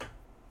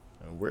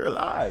We're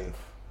live.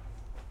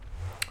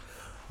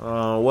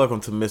 Welcome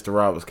to Mr.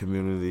 Roberts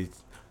Community.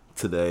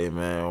 Today,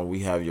 man, we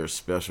have your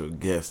special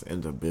guest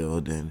in the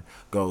building.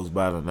 Goes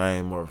by the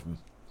name of,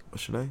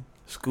 what's your name?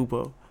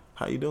 Scoopo.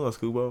 How you doing,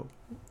 Scoopo?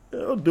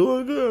 Yeah, I'm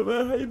doing good,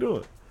 man. How you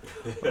doing?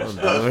 I'm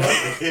doing.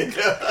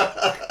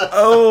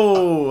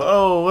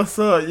 What's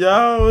up,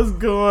 y'all? What's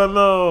going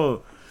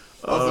on?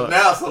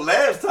 So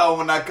last time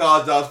when I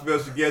called y'all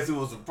special guest, it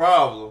was a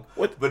problem.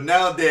 What? But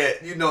now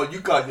that, you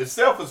called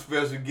yourself a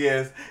special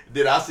guest,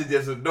 then I should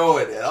just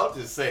ignore that. I'm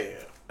just saying.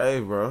 Hey,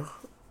 bro.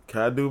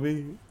 Can I do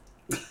me?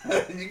 You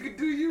can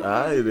do you.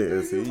 I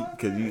didn't see,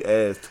 because you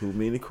asked too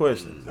many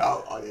questions.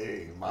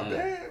 Hey, my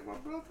bad, my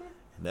brother.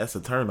 And that's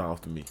a turn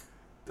off to me.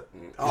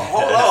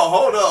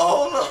 Hold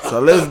up. So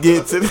let's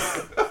get to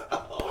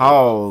the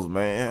pause,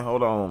 man.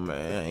 Hold on,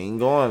 man. I ain't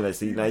going. Let's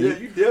see. Now You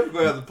definitely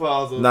gonna have to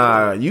pause on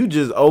nah, that. you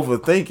just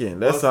overthinking.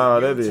 That's What's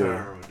all the that is.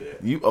 U-turn with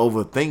that? You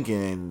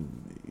overthinking,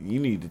 and you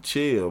need to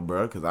chill,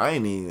 bro. Cause I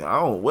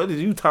don't. What did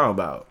you talking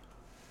about?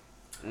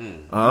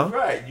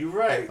 Huh? You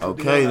right.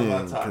 Okay, What am I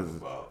then, talking 'cause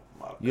about?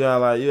 You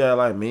act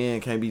like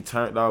men can't be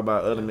turned off by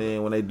other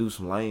men when they do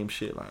some lame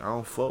shit. Like I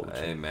don't fuck with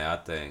Hey you. man, I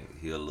think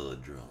he a little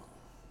drunk.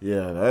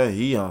 Yeah,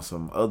 he on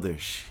some other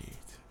shit.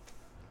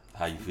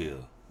 How you feel?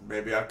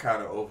 Maybe I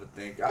kind of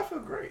overthink. I feel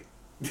great.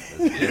 That's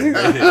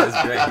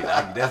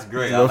great. That's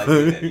great. I like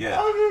that. Yeah.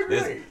 I feel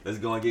great. Let's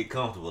go and get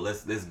comfortable.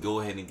 Let's go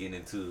ahead and get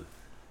into.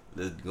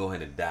 Let's go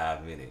ahead and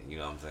dive in it. You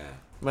know what I'm saying?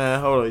 Man,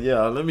 hold on.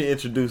 Yeah, let me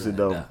introduce it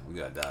though. We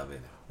gotta dive in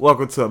it.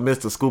 Welcome to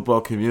Mr.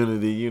 Scoopo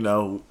Community. You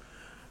know,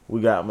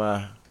 we got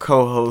my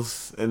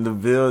co-host in the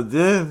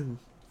building.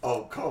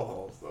 Oh,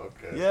 co-host.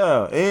 Okay.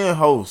 Yeah, and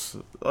host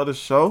of the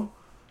show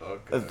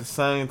Okay. at the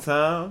same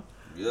time.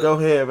 Yeah. Go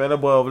ahead, man. That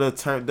boy over there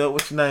turned up.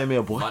 What's your name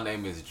here, boy? My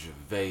name is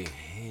Gervais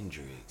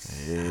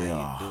Hendricks.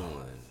 Yeah. How you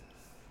doing?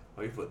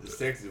 Oh, you put the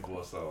sexy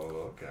voice on.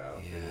 Okay.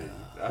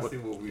 Yeah. I see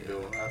what we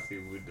doing.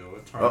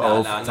 Turn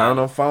Uh-oh, Nah. turn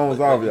them phones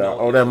But off, you y'all.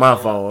 know- Oh, that's my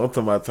phone. I'm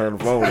talking about turn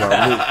the phones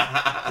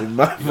off. It's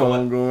my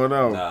phone going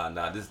off.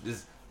 Nah.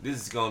 This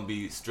is gonna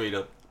be straight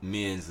up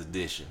men's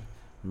edition.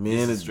 Men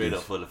This is is straight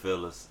up for the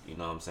fellas. You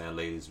know what I'm saying,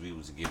 ladies? We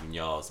was giving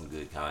y'all some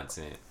good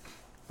content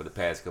for the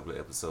past couple of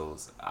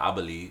episodes. I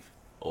believe,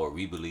 or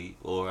we believe,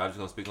 or I'm just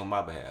gonna speak on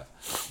my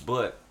behalf.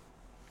 But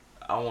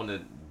I want to,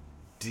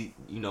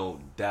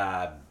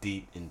 dive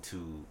deep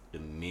into the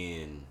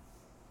men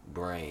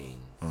brain.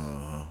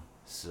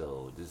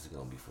 So this is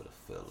gonna be for the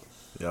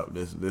fellas.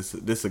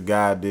 Yep, this a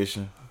guy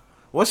edition.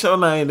 What's your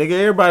name, nigga?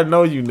 Everybody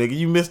know you, nigga.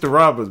 You Mr.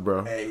 Roberts,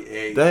 bro.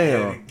 Hey,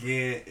 Damn. and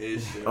again,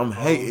 it's your I'm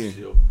host, hating.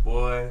 your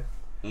boy,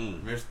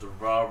 Mr.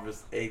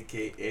 Roberts,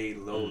 a.k.a.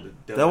 Loaded.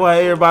 That's why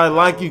everybody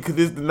like you, because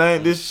this the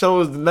name. This show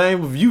is the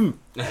name of you.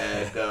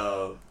 And,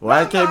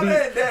 Why it can't be?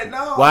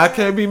 Why it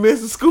can't be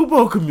Mr.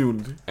 Scoopo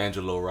Community?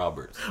 Angelo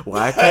Roberts.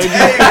 Why it can't be?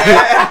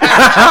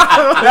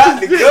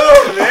 Not the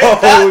government.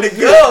 Not the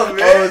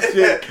government. Oh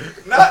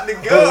shit! Not the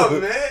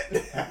government.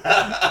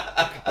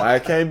 Why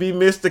it can't be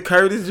Mr.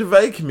 Curtis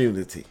Gervais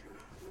Community?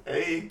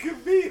 Hey, it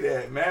could be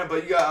that, man.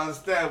 But you gotta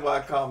understand why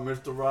I call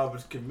Mr.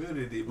 Roberts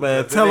Community.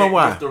 Man, because tell it him ain't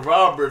why. Mr.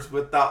 Roberts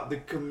without the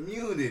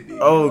community. You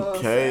know what I'm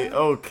Okay, saying?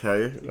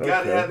 okay. You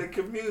gotta have the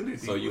community.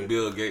 So you with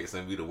Bill Gates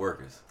and we the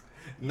workers.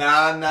 it.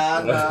 Nah.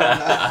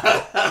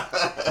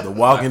 The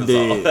Walking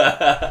Dead.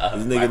 Microsoft.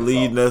 This nigga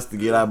leading us to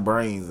get our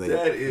brains ate.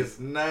 That is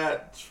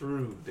not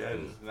true. That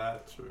is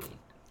not true.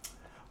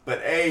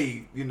 But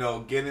hey,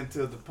 get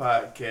into the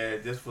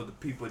podcast just for the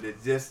people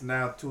that just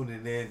now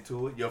tuning in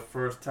to it, your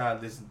first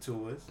time listening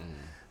to us.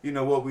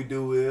 What we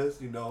do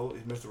is, it's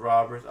Mr.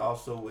 Roberts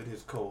also with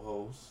his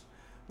co-host.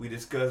 We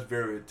discuss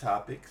various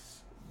topics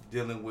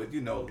dealing with,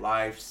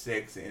 life,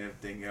 sex, and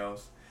everything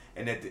else.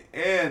 And at the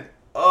end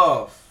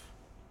of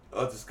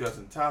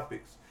discussing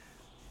topics,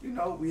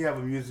 we have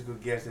a musical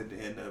guest at the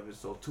end of it.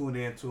 So tune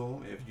in to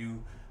him. If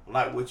you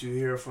like what you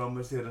hear from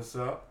us, hit us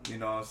up. You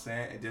know what I'm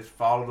saying? And just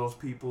follow those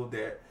people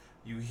that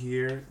you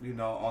hear,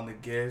 on the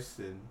guests,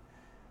 and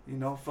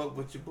fuck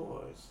with your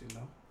boys.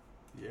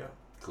 Yeah.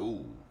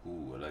 Cool.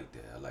 I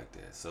like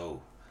that.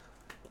 So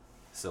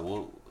what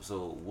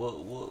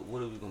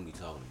are we gonna be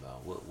talking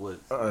about? What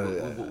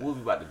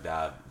we about to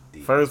dive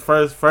deep?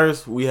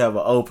 First, we have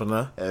an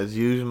opener as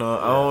usual.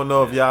 I don't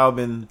know if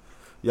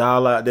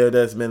y'all out there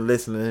that's been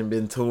listening and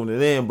been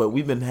tuning in, but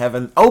we've been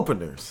having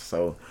openers.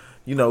 So,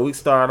 we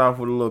start off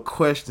with a little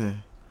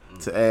question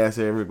to ask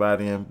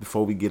everybody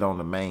before we get on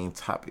the main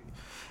topic.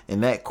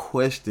 And that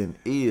question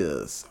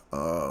is,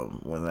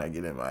 when I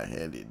get in my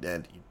handy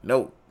dandy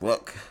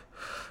notebook.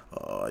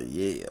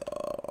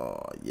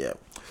 Yeah.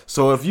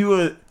 So if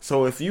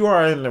you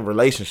are in a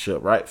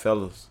relationship, right,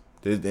 fellas?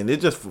 And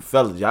it's just for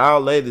fellas.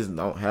 Y'all ladies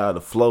don't have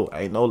the flow.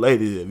 Ain't no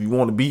ladies. If you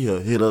want to be here,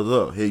 hit us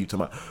up. Here you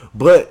talking about.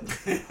 But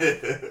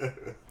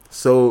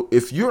so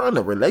if you're in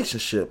a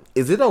relationship,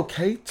 is it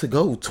okay to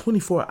go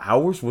 24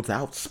 hours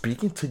without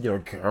speaking to your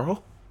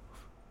girl?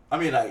 I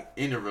mean, like,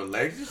 in a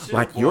relationship?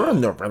 Like, you're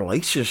in a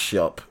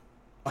relationship.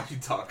 Are you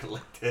talking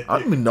like that?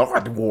 I'm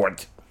not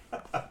ward.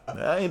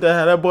 Ain't that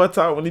how that boy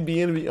talk when he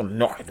be interviewed? I'm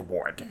not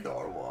ward.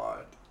 Not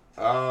what?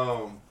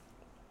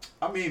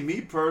 I mean,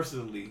 me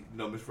personally,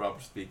 Miss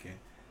Roberts speaking.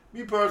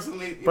 Me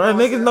personally, Bro,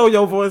 niggas know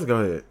your voice. Go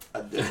ahead.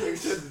 I just make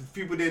sure that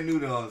people that new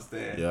to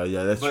understand.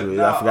 Yeah, that's But true.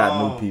 now, I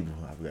forgot new people.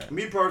 I forgot.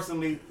 Me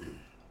personally,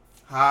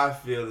 how I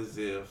feel is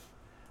if,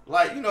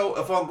 like,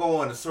 if I'm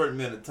going a certain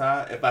minute of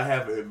time, if I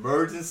have an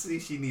emergency,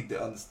 she need to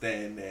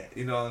understand that.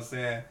 You know what I'm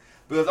saying?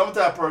 Because I'm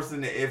the type of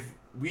person that if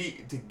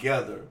we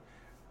together,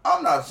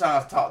 I'm not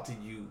trying to talk to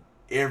you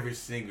every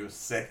single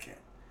second.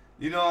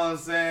 You know what I'm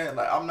saying?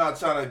 Like, I'm not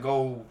trying to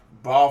go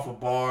bar for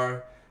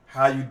bar.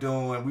 How you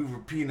doing? We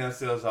repeating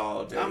ourselves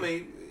all day. I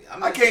mean,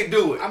 I can't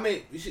do it. I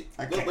mean, you should,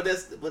 I can't.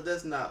 but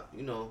that's not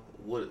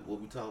what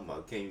we talking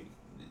about. Can you?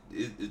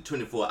 It's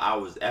 24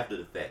 hours after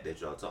the fact that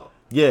y'all talk.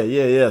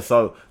 Yeah.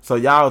 So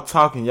y'all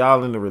talking,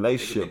 y'all in the It could be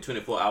relationship.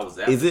 24 hours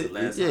after Is it?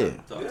 the last Yeah. time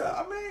you talked. Yeah,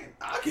 I mean,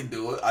 I can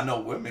do it. I know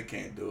women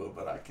can't do it,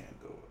 but I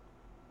can't do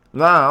it.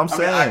 Nah, I'm I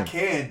saying. mean, I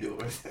can do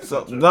it.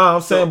 So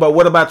I'm saying, but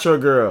what about your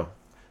girl?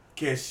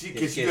 Can she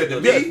Can do she it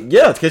to do me?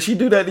 Yeah, can she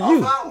do that to I'm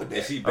you? fine with that.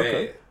 And she bad.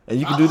 Okay. And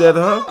you can do that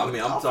to her? I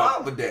mean, I'm fine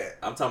talking with that.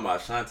 I'm talking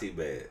about Shanti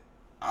bad.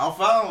 I'm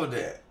fine with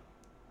that.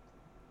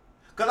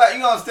 Cause like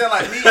you understand,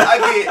 like me,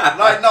 I get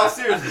like no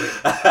seriously,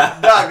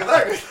 nah,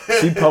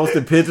 cause She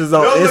posting pictures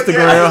on Don't look at me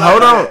Instagram. like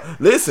Hold that. on,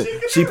 listen. She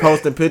can She do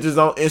posting pictures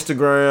on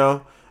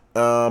Instagram.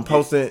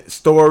 Posting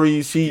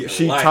stories. She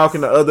likes.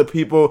 talking to other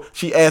people.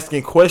 She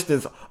asking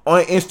questions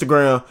on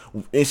Instagram,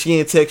 and she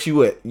ain't text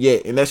you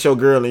yet. And that's your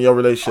girl in your I'm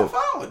relationship.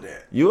 fine with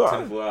that. You are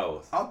 24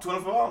 hours. I'm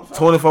 24 hours. fine.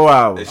 24 And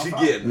hours. she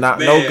fine. getting Not-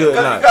 mad. no good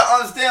Because night. you gotta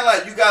understand,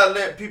 like you gotta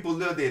let people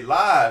live their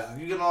lives.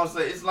 You know what I'm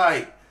saying? It's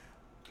like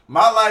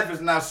my life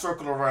is not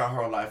circled around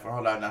her life, or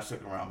her life not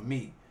circled around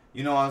me.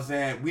 You know what I'm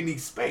saying? We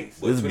need space.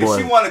 This If boy-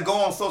 she want to go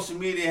on social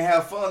media and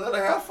have fun, let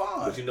her have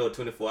fun. But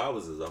 24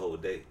 hours is a whole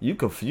day. You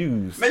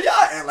confused. Man, y'all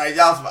act like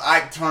y'all some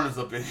Ike Turners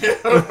up in here.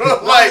 like,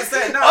 I'm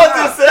saying, no, I'm no.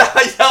 just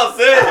saying how y'all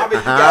say it. I mean,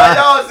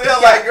 you y'all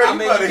say like, girl, I you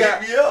mean, better you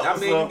got, hit me up. I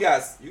mean,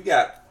 so. you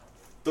got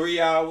 3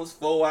 hours,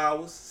 4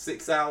 hours,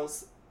 6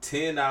 hours,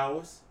 10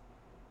 hours.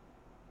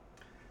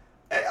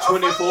 Hey, I'm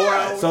 24 fine.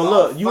 hours. So I'm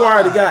look, you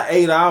already fine. got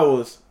 8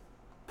 hours.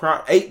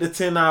 8 to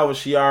 10 hours.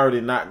 She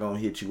already not gonna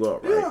hit you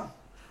up, right? Yeah.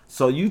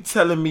 So you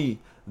telling me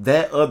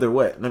that other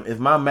what? If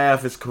my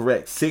math is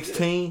correct,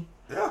 16.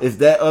 Yeah. Is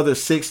that other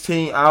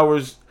 16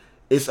 hours?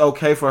 It's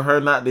okay for her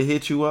not to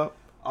hit you up,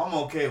 I'm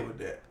okay with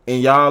that.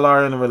 and y'all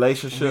are in a We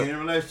relationship, in a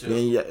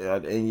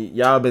relationship. and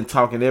y'all been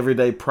talking every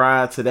day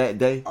prior to that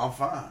day, I'm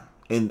fine.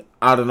 and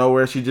out of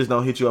nowhere she just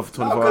don't hit you up for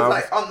 24 No,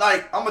 hours.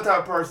 I'm a type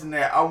of person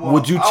that I want.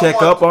 Would you I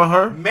check want up to on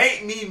her?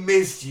 Make me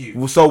miss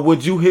you. So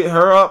would you hit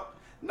her up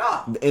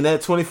Nah. in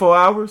that 24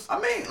 hours? I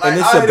mean, like, And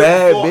it's I a hit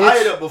bad her before, bitch? I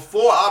hit her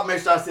before. I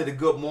make sure I say the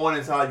good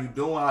mornings, how you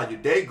doing, how your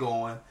day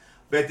going.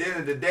 But at the end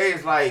of the day,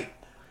 it's like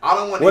I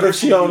don't want to. What if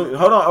she don't?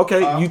 Hold on,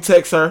 okay, you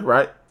text her,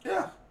 right?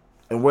 Yeah,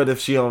 And what if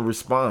she don't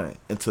respond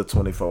until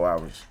 24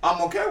 hours?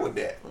 I'm okay with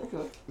that.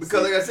 Okay.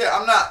 Because like I said,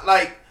 I'm not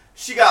like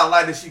she got a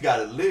life that she got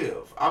to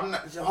live. I'm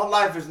not. Her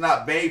life is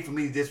not made for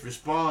me to just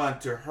respond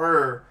to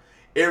her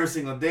every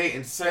single day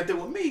and same thing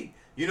with me.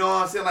 You know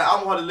what I'm saying? Like I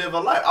want her to live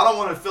her life. I don't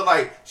want her to feel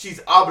like she's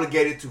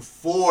obligated to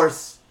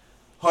force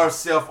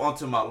herself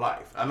onto my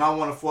life, and I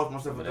want to force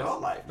myself into her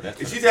life. but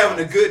that's If she's 24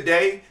 having a good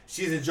day,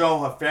 she's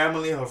enjoying her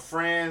family, her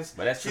friends.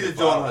 But that's she's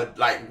 24 enjoying hours. her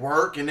like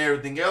work and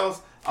everything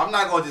else. I'm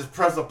not gonna just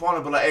press upon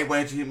her, but like, hey, why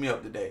didn't you hit me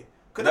up today?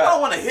 Cause Nah, I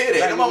don't want to hear that.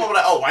 nah, The mama be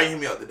like, oh, why you hit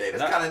me up today?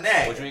 That's kind of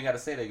But you nag. ain't gotta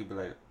say that. You be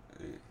like,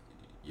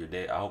 your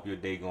day. I hope your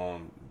day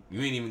going.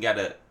 You ain't even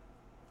gotta,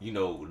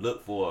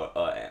 look for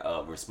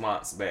a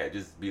response back.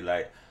 Just be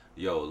like,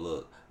 yo,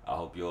 look. I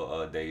hope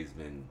your day's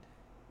been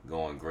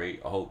going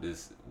great. I hope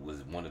this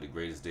was one of the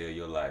greatest day of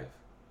your life.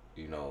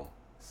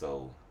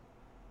 So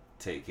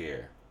take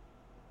care.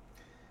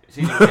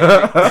 She didn't Take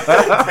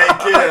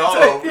care. Hold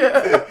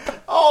on.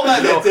 Oh,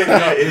 like that. Take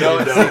care.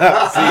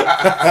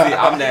 see,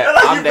 I'm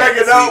that. You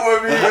breaking up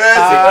with me, man.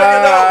 She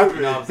breaking up with You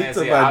me. know what I'm saying?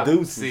 Talking about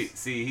deuces.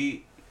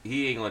 See,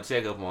 he ain't gonna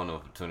check up on her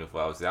for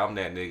 24 hours. See, I'm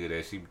that nigga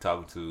that she be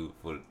talking to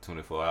for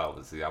 24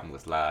 hours. See, I'm gonna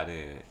slide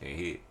in and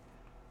hit.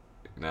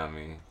 You know what I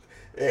mean?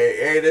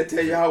 Hey, that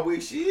tell you how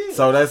weak she is.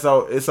 So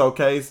it's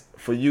okay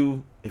for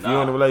you if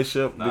you're in a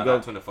relationship Nah, to go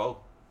not 24.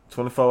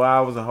 24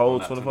 hours, a whole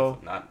Not 24?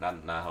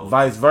 Not whole.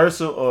 Vice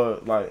versa, or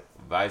like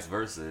Vice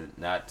versa,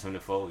 not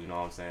 24. You know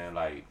what I'm saying?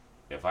 Like,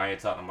 if I ain't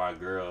talking to my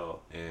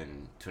girl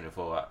in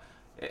 24 hours,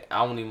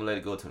 I won't even let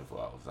it go 24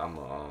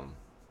 hours.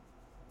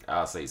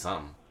 I'll say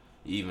something.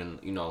 Even,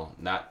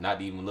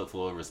 not even look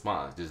for a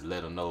response. Just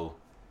let her know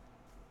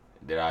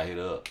that I hit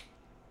up.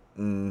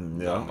 You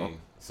know what I mean?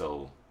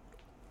 So,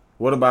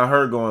 what about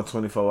her going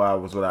 24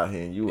 hours without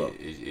hitting you up?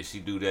 if she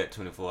do that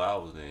 24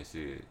 hours, then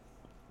shit,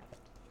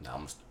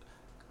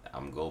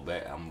 I'm go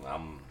back.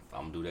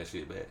 I'm do that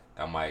shit back.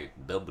 I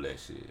might double that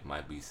shit. It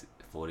might be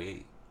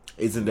 48.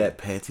 Isn't that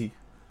petty?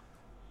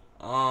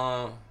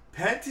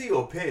 Petty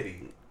or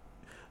petty?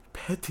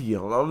 Petty, I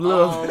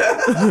love.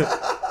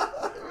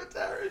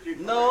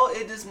 No,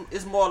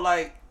 it's more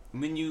like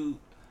when you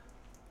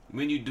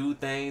do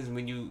things,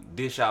 when you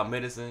dish out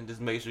medicine,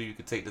 just make sure you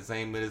can take the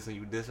same medicine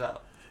you dish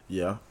out.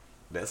 Yeah.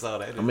 That's all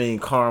that is. I mean,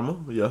 karma.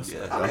 Yes.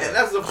 Yeah. I mean,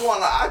 that's the point.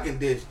 Like, I can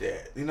dish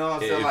that. You know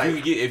what I'm saying?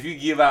 Like, if you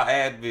give out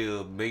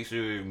Advil, make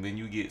sure when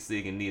you get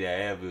sick and need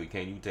that Advil,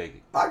 can you take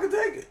it? I can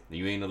take it.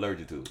 You ain't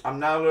allergic to it. I'm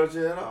not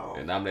allergic at all.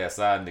 And I'm that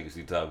side nigga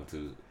she talking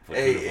to for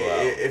Hey, 24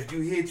 hours. if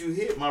you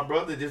hit, my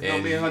brother. Just know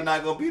And me and her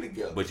not gonna be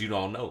together. But you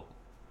don't know.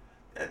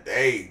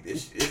 Hey,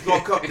 it's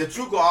gonna come. The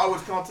truth gonna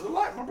always come to the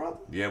light, my brother.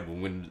 Yeah, but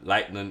when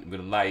the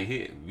light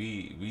hit,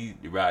 we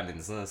riding in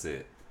the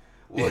sunset.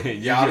 Well, You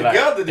y'all be like-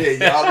 together then.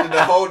 Y'all in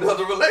a whole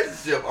other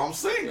relationship. I'm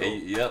single.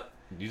 Yep.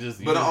 You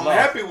just But I'm lost.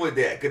 happy with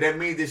that, because that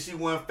means that she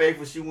wasn't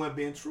faithful, she wasn't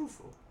being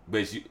truthful.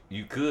 But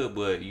you could,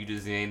 but you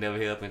just ain't never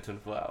hit up in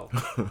 24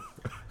 hours.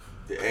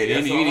 Hey, you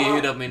that's didn't on her.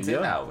 hit up in 10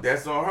 Yeah. hours.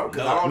 That's on her. 'Cause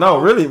No. I don't No, know.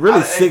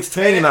 really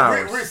 16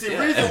 hours. See, Yeah.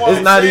 reason why It's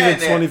I'm not saying even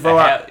that- 24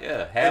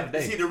 hours. Half a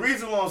day. See, the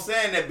reason why I'm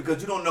saying that,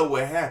 because you don't know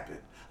what happened.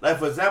 Like,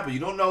 for example, you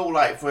don't know,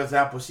 like, for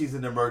example, she's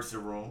in the emergency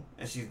room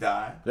and she's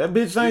dying. That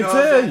bitch ain't You know what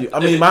I'm tell saying? you. I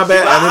mean, my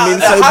bad. How I didn't mean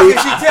to say can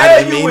bitch. she I tell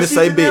didn't you mean when to she's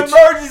say in the bitch.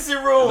 emergency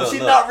room? Look, She's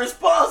look. not If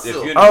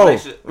responsible. you're in a Oh,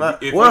 relationship, like,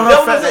 if well, you- her That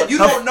fa- doesn't- you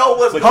her- don't know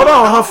what's Hold going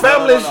on, her on.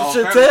 family No,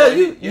 should family, tell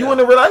you. yeah. You in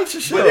a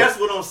relationship. But that's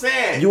what I'm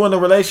saying. You in a They're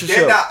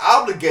relationship. not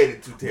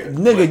obligated to tell you.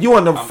 Nigga, you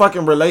in a I'm-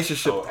 fucking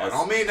relationship. Oh, I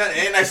don't mean that.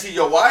 Ain't that she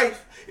your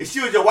wife? If she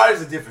was your wife,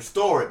 it's a different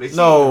story. But she in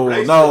a No.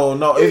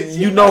 relationship, If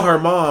you know her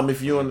mom.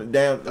 If you in the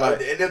damn like,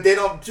 and if they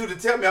don't choose to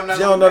tell me, I'm not.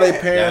 you don't know gonna be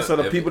their mad. parents Yeah, or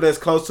the if- people that's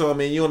close to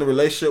them, and you in a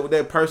relationship with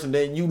that person,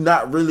 then you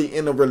not really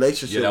in a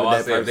relationship Yeah, with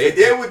that's that what I person.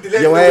 said. And then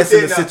let Your me know ass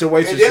in within the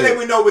situation And then shit. let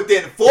me know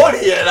within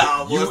 48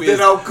 hours. You Then is-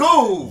 I'm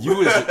cool.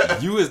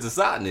 you is the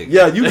side nigga.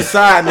 Yeah, you the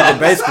side nigga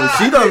basically.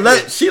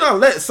 She done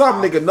let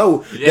some nigga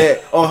know Yeah.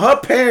 that, or her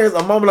parents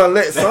or mama done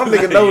let some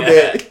nigga know Yeah.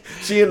 that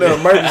she in the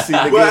emergency.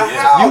 Nigga, Well,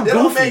 how? you That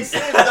don't goofy. make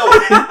sense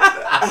though.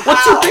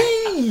 What you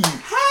mean,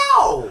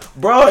 How?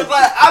 bro? It's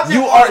like, I just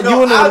you wanna are know-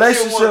 you in a I just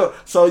relationship, wanna-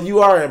 so you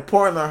are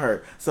important to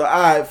her. So,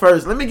 all right,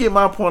 first let me get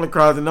my point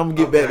across, and I'm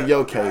gonna get back to your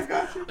Okay, I case.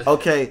 got you.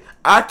 Okay,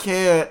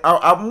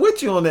 I'm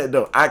with you on that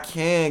though. I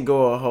can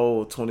go a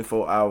whole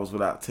 24 hours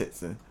without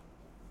texting,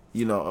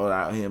 you know,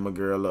 without hitting my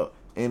girl up,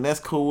 and that's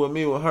cool with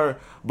me with her.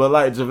 But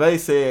like Gervais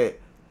said,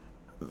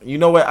 you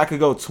know what? I could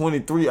go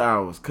 23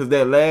 hours, cause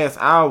that last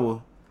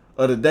hour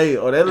of the day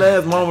or that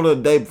last moment of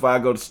the day before I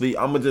go to sleep,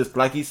 I'ma just,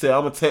 like he said,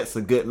 I'ma text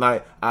a good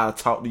night. I'll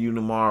talk to you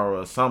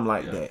tomorrow or something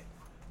like Yeah. that.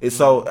 It's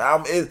so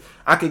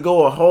I could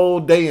go a whole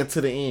day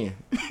into the end.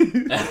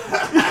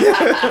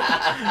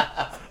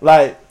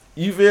 Like,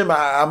 you feel me?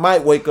 I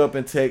might wake up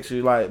and text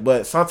you, like,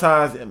 but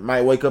sometimes it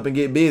might wake up and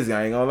get busy.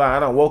 I ain't gonna lie. I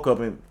done woke up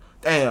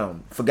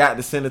and forgot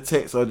to send a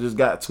text or just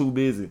got too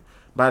busy.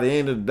 By the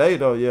end of the day,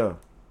 though, yeah.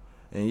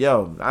 And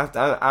yo,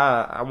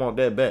 I want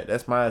that back.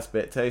 That's my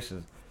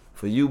expectations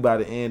for you. By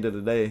the end of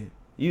the day,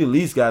 you at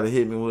least gotta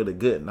hit me with a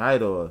good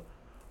night or,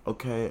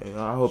 okay,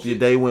 I hope your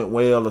day went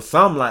well or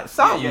something like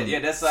something. Yeah,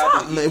 that's how I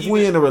do. Something. If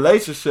we in a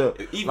relationship,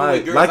 even like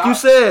with girls, like you I-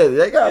 said,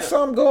 they got Yeah.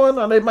 something going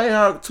on. They may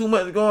have too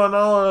much going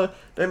on.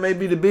 They may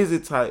be the busy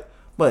type,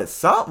 but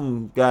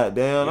something,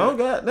 goddamn, Yeah. oh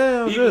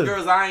goddamn, Even good.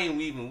 girls I ain't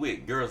even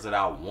with, girls that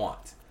I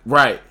want,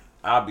 Right.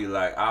 I'll be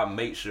like, I'll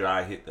make sure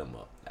I hit them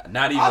up.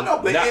 Not even. I know,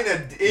 but not, not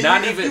if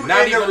even. you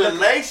Not in even a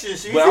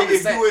relationship, But I'm if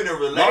just saying- you in a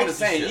but I'm just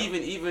saying,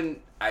 relationship, even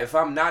if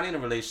I'm not in a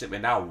relationship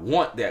and I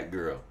want that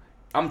girl,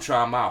 I'm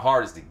trying my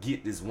hardest to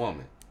get this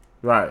woman.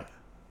 Right.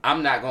 I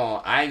ain't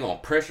gonna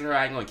pressure her.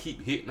 I ain't gonna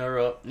keep hitting her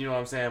up. You know what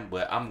I'm saying?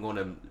 But I'm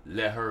gonna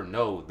let her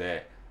know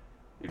that,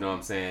 you know what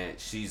I'm saying,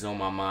 she's on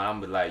my mind. I'm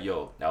gonna be like,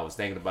 yo, I was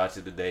thinking about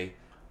you today.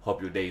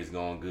 Hope your day is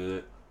going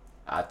good.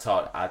 I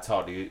talk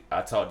to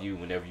you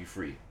whenever you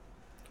free.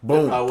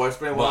 Boom. I will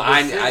explain But why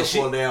I've been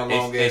single for a damn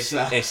long ass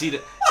time. and she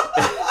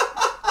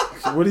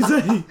What he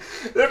say?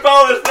 They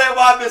probably explain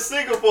why I've been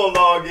single for a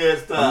long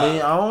ass time. I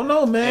mean, I don't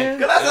know, man.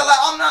 Cause I said, like,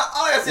 I'm not.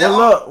 Like I said, Well,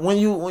 look,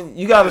 when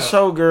you gotta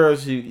show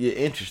girls you're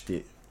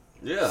interested.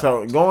 yeah.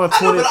 So going I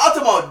know, 20 but I'm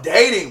talking about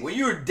dating. When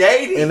you're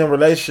dating, in a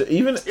relationship,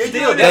 even Still,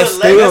 Still, that's that's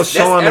still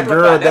showing the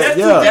girl amplified. that That's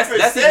yeah.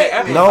 That's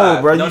even No, amplified.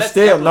 No, bro, you that's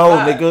still no,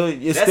 amplified.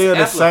 nigga. It's That's still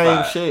the same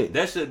amplified. shit.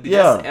 That should be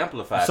Yeah. that's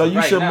amplified. So you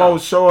right should now,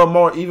 show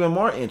her even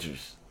more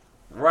interest.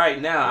 right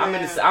now.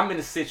 Man. I'm in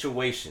a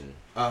situation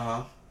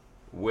uh-huh.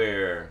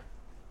 where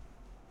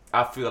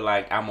I feel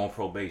like I'm on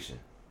probation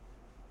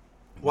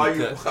Why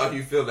Because-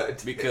 you feel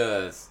that?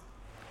 because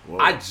Whoa.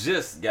 I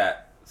just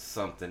got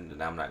something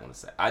that I'm not gonna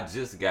say. I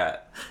just got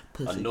a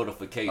Pussy.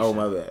 notification. Oh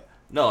my bad.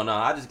 No,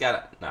 I just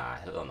got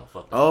hell no,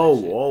 fuck. Oh,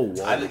 that shit. whoa,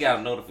 whoa. I just got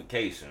a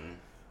notification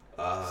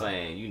Uh,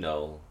 saying, you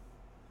know,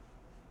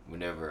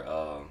 whenever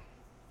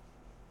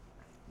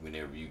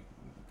you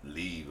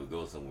leave or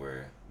go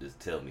somewhere, just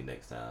tell me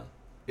next time.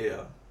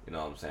 yeah. You know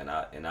what I'm saying?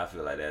 I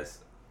feel like that's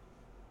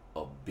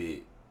a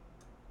bit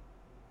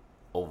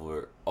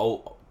over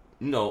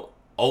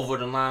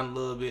the line a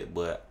little bit,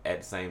 but at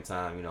the same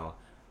time, you know,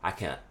 I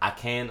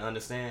can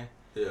understand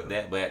Yeah.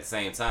 that, but at the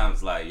same time,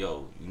 it's like,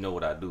 yo, you know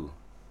what I do,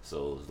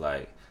 so it's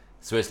like,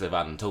 especially if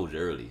I done told you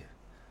earlier,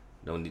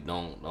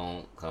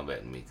 don't come back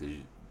to me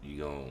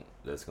because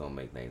that's gonna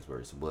make things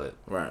worse. But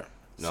Right.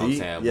 You know what I'm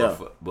saying? Yeah.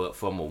 But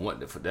from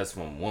that's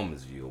from a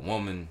woman's view. A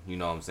woman, you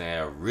know what I'm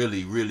saying,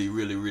 really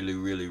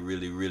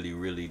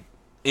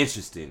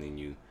interested in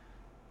you.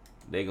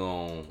 They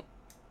gonna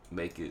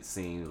make it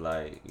seem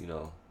like, you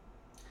know,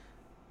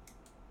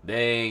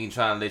 they ain't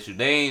trying to let you.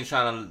 They ain't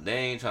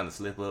trying to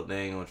slip up.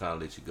 They ain't gonna try to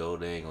let you go.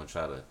 They ain't gonna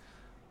try to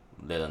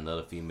let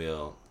another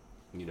female,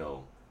 you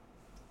know,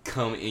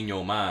 come in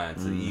your mind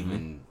to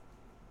even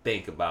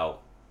think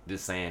about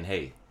just saying,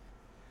 hey.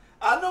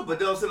 I know, but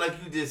don't say like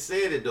you just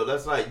said it though.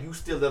 That's like you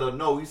still let her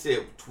know. You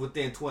said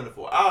within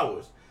 24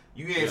 hours.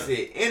 You ain't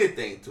said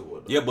anything to her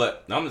though. Yeah,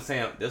 but I'm just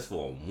saying that's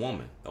for a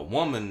woman. A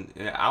woman,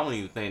 I don't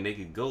even think they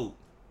could go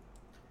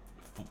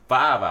for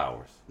 5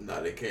 hours.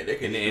 No, they can't. They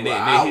can And do they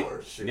an hour.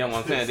 hit, you know what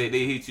I'm saying?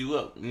 They hit you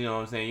up. You know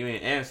what I'm saying? You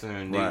ain't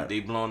answering.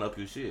 They blowing up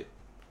your shit.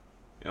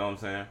 You know what I'm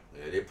saying?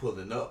 Yeah, they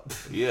pulling up.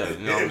 Yeah,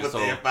 you know what I'm saying?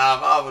 Within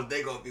 5 hours,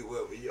 they gonna be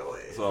with your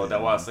ass. So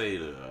that's why I say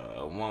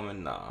a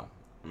woman, nah.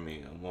 I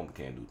mean, a woman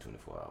can't do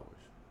 24 hours.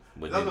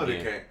 But No,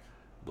 they can't.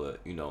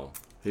 But, you know.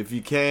 If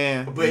you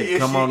can, But you if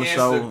come she on the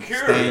show, insecure-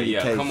 stand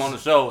your case. Come on the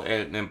show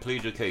and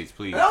plead your case,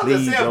 please. I'm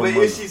Please just saying, don't but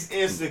mother. if she's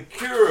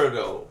insecure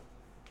though,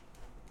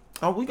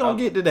 Oh, we gonna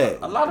get to that.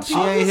 A lot of she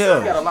people ain't we here.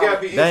 got a lot Gotta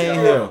of- be They ain't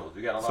insecure. here.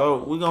 We got a lot So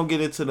of- we gonna get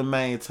into the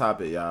main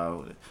topic,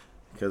 y'all,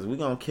 because we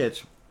gonna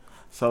catch.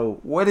 So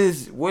what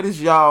is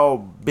y'all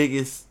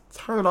biggest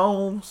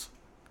turn-ons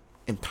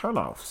and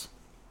turn-offs?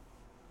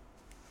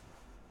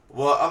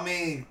 well, I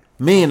mean,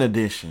 Men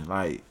edition,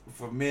 like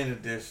for men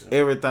edition,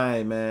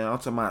 everything, man. I'm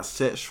talking about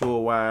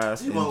sexual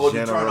wise. you in wanna go to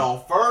general, turn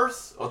on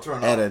first or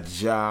turn at off? a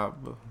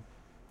job,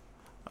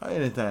 or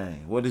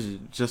anything. What is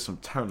it? Just some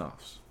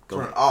turn-offs? Go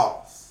Turn ahead.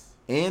 offs.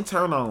 And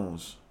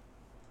turn-ons.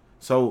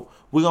 So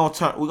we're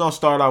gonna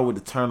start out with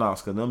the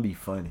turn-offs because them be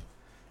funny.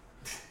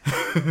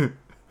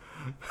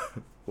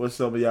 What's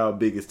some of y'all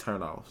biggest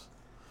turn-offs?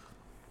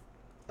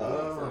 Who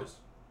going first?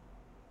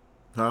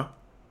 Huh?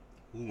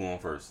 Who going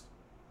first?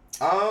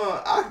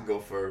 I can go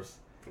first.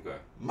 Okay.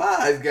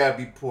 Mine's gotta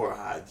be poor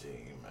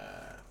hygiene, man.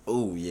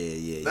 Oh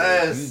yeah.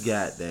 That's- You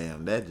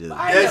goddamn. That just.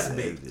 That's that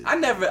me. just- I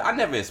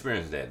never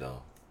experienced that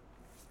though.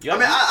 I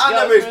mean, I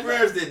never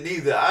experienced it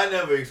neither. I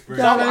never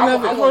experienced Y'all it. ain't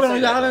never. I Hold won't on, say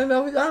that,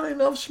 y'all ain't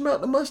never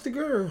smelled the musty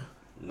girl.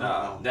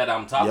 Nah, that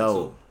I'm talking Yo.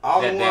 to.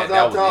 All the That- ones that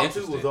I was talked to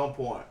interesting. was on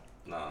point.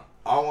 Nah.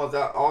 All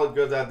the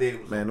girls I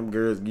dated was Man, them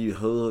girls give you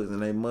hugs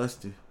and they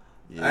musty.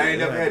 Yeah, I ain't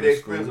never that had the was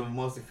experience cool. of a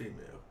musty female.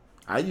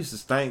 I used to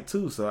stink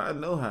too, so I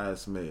know how it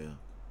smell.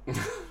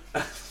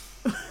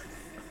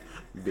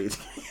 Bitch.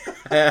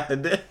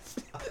 That's-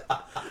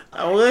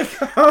 I would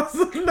call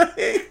some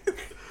names.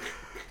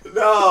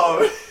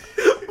 No.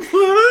 What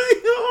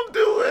you gonna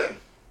do it?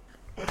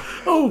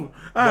 Oh,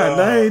 I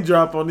name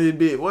drop on this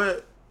bit.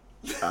 What?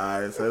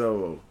 Alright, say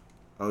no.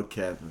 I'm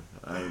capping.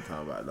 I ain't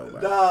talking about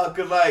nobody. Nah,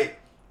 cause like,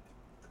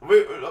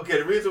 okay,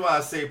 the reason why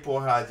I say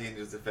poor hygiene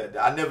is the fact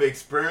that I never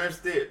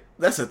experienced it.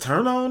 That's a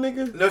turn on,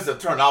 nigga? That's a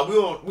turn off.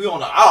 We on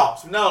the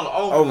offs. We not on the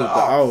on. Oh, the the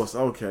offs. offs.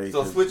 Okay.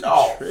 So 'cause switch you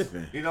off.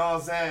 Tripping. You know what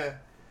I'm saying?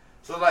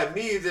 So like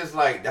me, it's just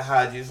like the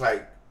hygiene. It's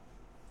like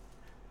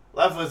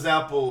for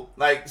example,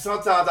 like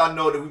sometimes I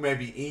know that we may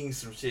be eating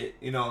some shit.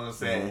 You know what I'm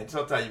saying? Mhm. And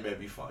sometimes you may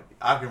be funky.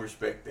 I can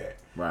respect that.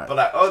 Right. But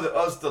like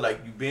other stuff, like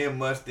you being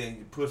musty and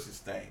your pussy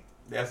stink,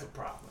 that's a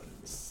problem.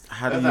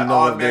 How do That's you like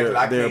know if automatically,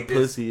 I their can't just-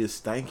 pussy is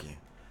stinking?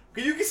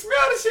 Cause you can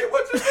smell the shit.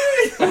 What you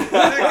mean?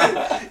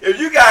 Nigga, if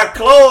you got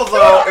clothes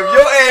on, if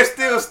your ass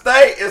still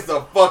stink, it's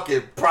a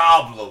fucking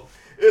problem.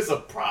 It's a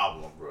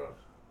problem, bro.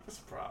 It's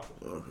a problem.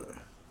 Okay.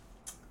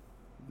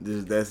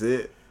 That's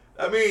it.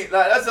 I mean,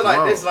 like that's like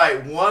Wow. it's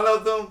like one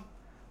of them,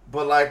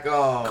 but like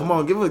Come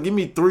on, give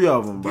me 3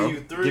 of them, bro. Give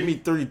you 3? Give me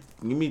 3.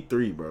 Give me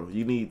 3, bro.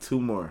 You need 2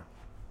 more.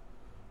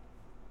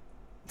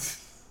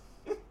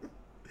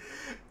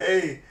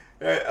 Hey,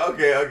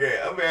 okay.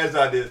 I'm gonna ask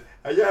y'all this: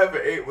 have y'all ever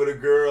ate with a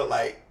girl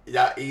like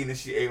y'all eating and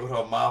she ate with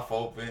her mouth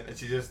open and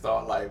she just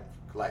started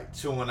like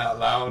chewing out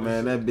loud? and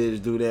Man, shit? that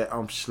bitch do that.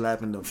 I'm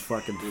slapping the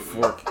fucking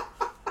fork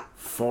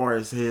far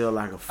as hell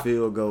like a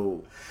field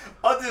goal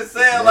I'm just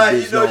saying, That like,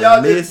 bitch you know, gonna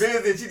y'all miss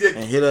just busy. She just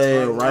and hit her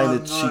head right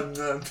in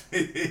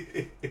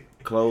the cheek.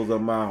 close her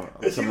mouth.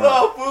 I'm And she talking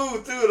about love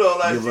food too, though.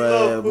 Like Give she her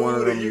love one of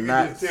food, them and you can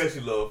knots. just tell she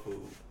love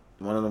food.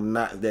 one of them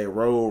knots that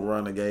road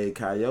runner gave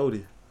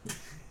Coyote.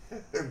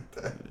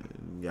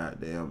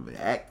 Goddamn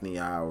acne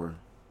hour.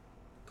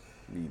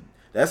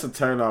 That's a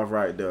turn off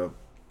right there.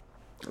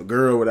 A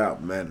girl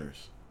without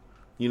manners.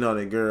 You know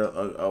that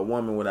girl, a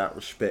woman without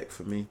respect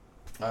for me.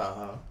 You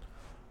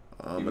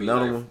mean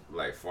Another one.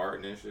 like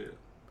farting and shit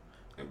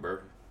and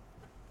burping.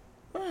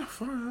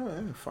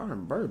 Fart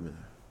and bourbon.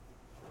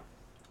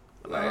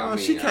 Like, I mean,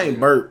 She can't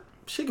burp.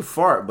 She can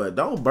fart, but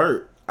don't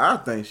burp. I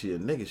think she a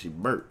nigga. She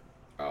burp.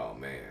 Oh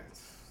man,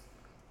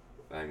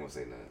 I ain't gonna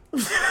say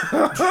nothing.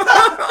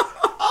 I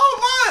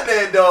don't mind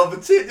that though,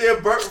 but she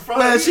did burp in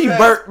front of Man, me. she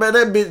burped. Man,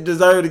 that bitch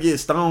deserved to get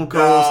Stone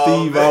Cold No,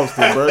 Steve man.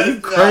 Austin, bro. You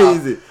No.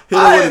 crazy. Hit her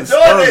I with a enjoy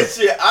that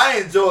stunner. shit. I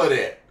enjoy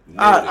that.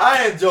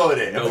 I enjoy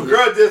that. If a Noted.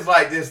 girl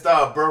just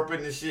start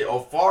burping and shit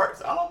or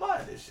farts, I don't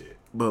mind this shit.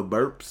 But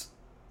burps.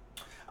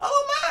 I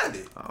don't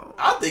mind it. Oh.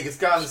 I think it's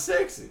kind of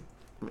sexy.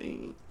 I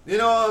mean, You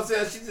know what I'm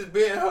saying? She just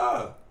being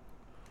her.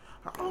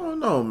 I don't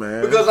know,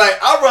 man. Because like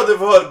I'd rather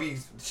for her to be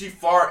she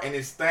fart and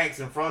it stinks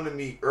in front of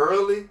me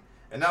early,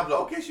 and I'm like,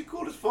 okay, she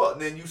cool as fuck.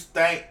 And then you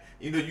stink,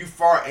 you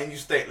fart and you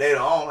stink later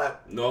on.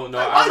 Like No,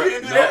 like, why you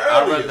didn't do that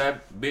I'd earlier? rather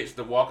that bitch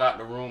to walk out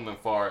the room and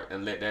fart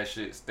and let that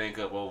shit stink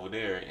up over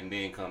there and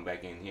then come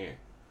back in here.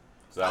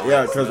 So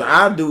yeah, because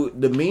I do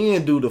the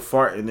men do the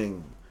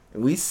farting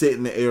and we sit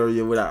in the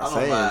area without I don't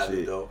saying mind shit.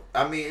 it though.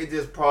 I mean, it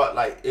just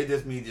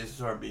means just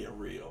her being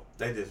real.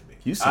 They just me.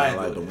 You sound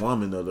like the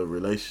woman of the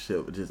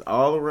relationship. Just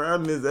all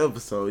around this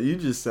episode, you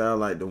just sound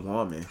like the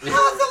woman. I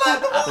feel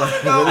like the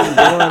woman though. What is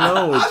going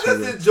on with I you?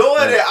 just enjoy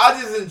it.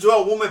 I just enjoy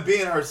a woman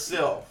being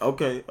herself.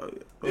 Okay.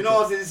 You know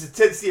what I'm saying? It's a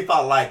test to see if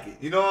I like it.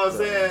 You know what I'm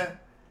saying?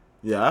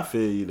 Yeah, I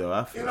feel you though.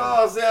 I feel You know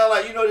what I'm saying?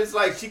 Like, it's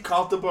like she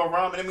comfortable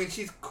around me. I mean,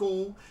 she's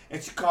cool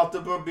and she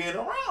comfortable being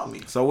around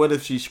me. So what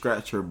if she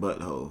scratch her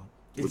butthole?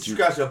 If you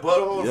scratch her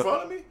butthole in Yep.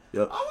 front of me?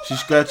 Yep. I would She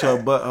like scratch her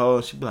that.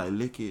 butthole. She be like,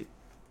 lick it.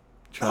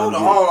 Hold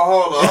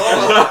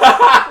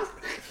on.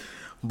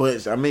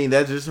 But I mean,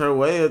 that's just her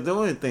way of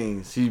doing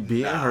things. She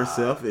being Nah.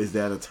 herself. Is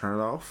that a turn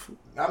off?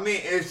 I mean,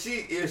 if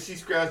she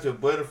scratched her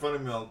butt in front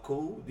of me, I'm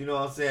cool. You know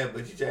what I'm saying?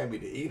 But you trying me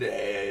to eat her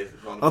ass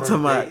on the I'm first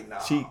talking date?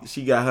 about Nah.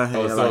 she got her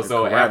hand like a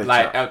so karate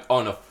like chop.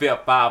 on the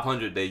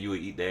 500 day you would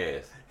eat the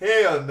ass.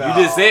 Hell no. You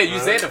just said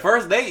bro. the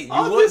first date you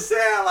I'm would. just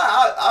saying, like,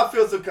 I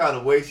feel some kind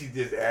of way. She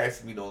just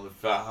asked me on the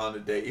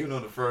 500 day, even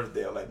on the first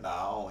day. I'm like, nah,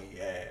 I don't eat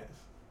ass.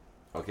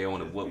 Okay, on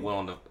the what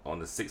on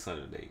the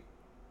 600 date.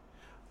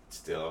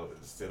 Still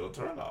a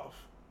turn off.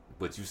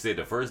 But you said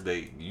the first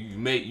date you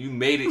made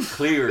it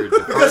clear the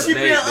Because first she date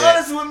being that,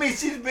 honest with me.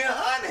 She's being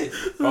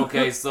honest.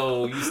 okay,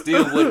 so you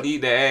still wouldn't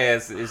eat the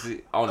ass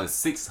on a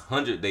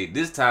 600 date.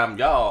 This time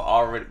y'all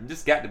already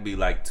this got to be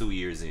like 2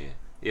 years in,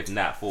 if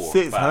not 4.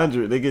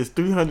 600. They get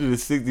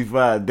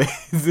 365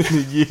 days in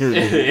a year.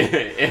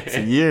 It's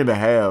a year and a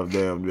half,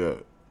 damn yeah.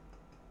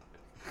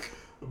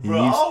 Bro,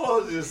 all I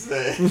was just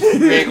saying.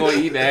 You ain't gonna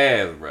eat the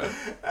ass, bro.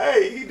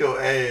 Hey, eat no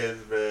ass,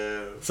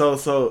 man.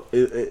 So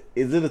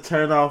is it a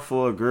turn off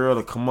for a girl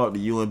to come up to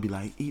you and be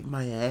like, eat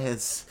my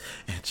ass,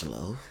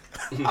 Angelo?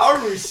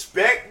 I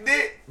respect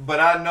it, but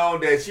I know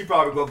that she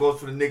probably gonna go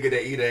for the nigga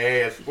that eat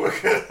her ass.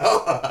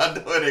 I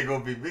know it ain't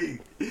gonna be me.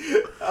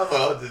 That's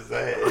what I'm just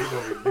saying. It ain't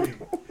gonna be me.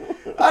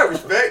 I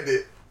respect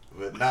it,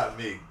 but not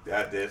me.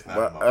 That's not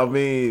But, my. I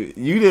mean,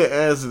 you didn't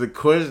answer the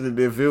question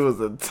if it was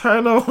a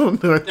turn on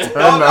or a turn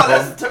No, off.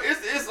 it's a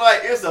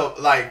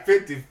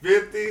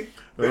 50-50.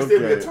 But it's still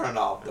be a Okay. turn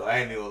off though. I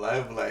ain't even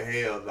like, I'm like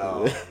hell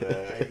no, man.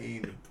 I ain't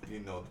eating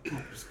the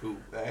poop scoop.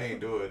 I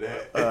ain't doing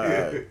that.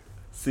 Alright.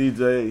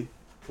 CJ,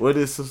 what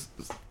is?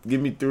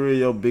 Give me 3 of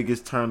your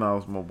biggest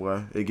turnoffs, my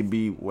boy. It can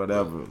be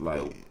whatever.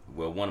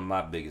 Well, one of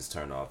my biggest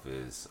turnoff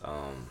is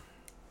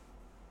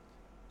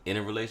in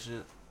a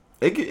relationship.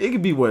 It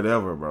could be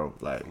whatever, bro.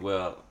 Like,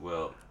 Well,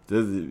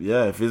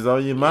 if it's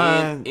on your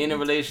mind, in a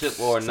relationship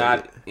or say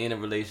not it. in a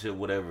relationship,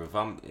 whatever. If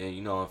I'm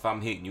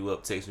hitting you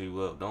up, texting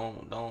you up,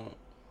 don't.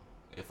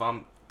 If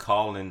I'm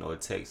calling or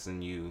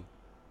texting you,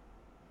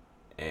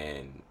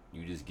 and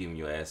you just giving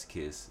your ass a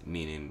kiss,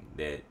 meaning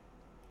that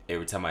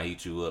every time I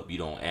hit you up, you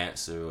don't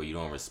answer or you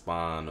don't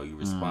respond or you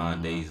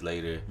respond days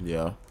later,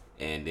 Yeah.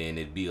 and then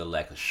it'd be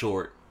like a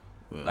short,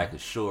 you know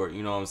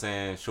what I'm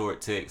saying,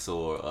 short text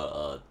or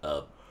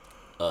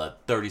a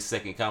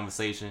 30-second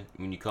conversation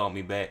when you call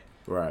me back.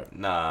 Right.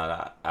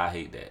 Nah, I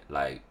hate that.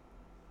 Like,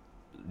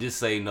 just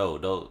say no.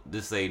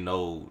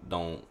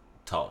 Don't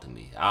talk to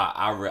me.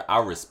 I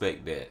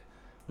respect that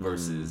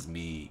versus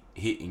me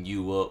hitting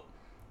you up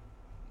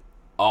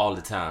all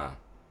the time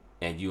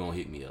and you don't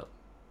hit me up.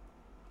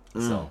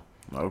 So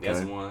Okay.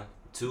 that's 1.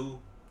 2,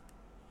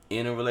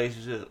 in a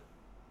relationship,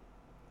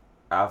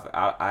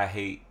 I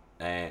hate,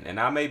 and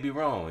I may be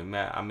wrong.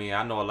 I mean,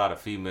 I know a lot of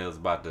females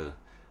about to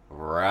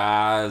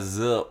rise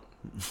up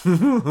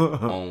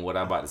on what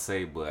I'm about to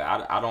say, but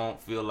I don't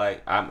feel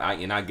like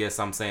and I guess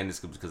I'm saying this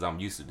because I'm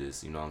used to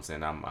this. You know what I'm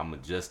saying? I'm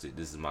adjusted.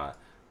 This is my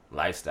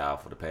lifestyle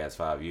for the past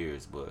 5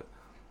 years, but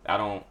I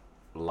don't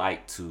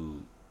like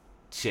to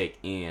check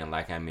in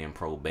like I'm in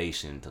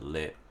probation to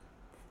let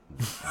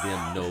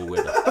them know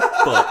where the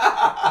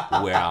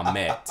fuck where I'm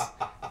at.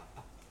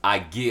 I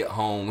get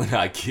home when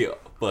I get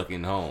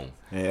fucking home.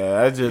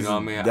 Yeah, I just You know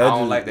what I mean? I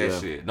don't like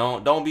that shit.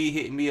 Don't be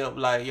hitting me up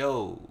like,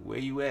 yo, where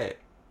you at?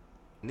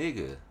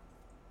 Nigga.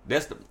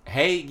 That's the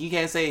hey, you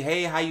can't say,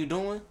 hey, how you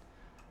doing?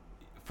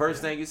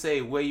 First thing you say,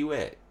 where you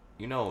at?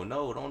 No,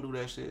 don't do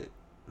that shit.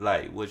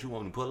 Like, what you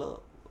want me to pull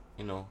up?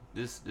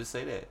 Just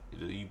say that.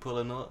 You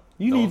pulling up?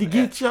 You Don't need to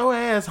get your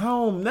ass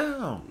home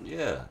now.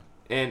 Yeah.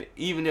 And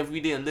even if we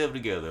didn't live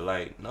together,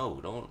 like, no,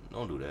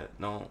 don't do that.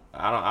 No,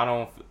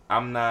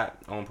 I'm not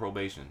on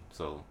probation.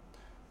 So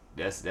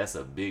that's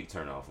a big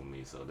turnoff for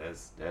me. So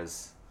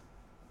that's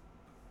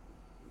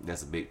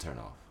a big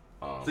turnoff.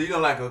 So you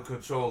don't like a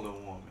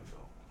controlling woman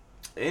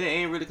though? It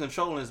ain't really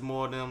controlling. It's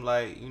more them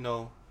like,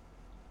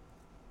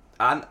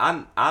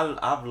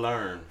 I've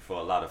learned for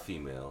a lot of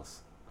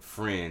females,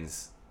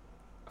 friends,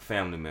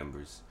 family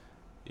members,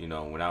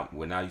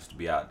 when I used to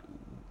be out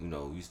you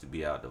know, used to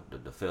be out.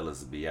 The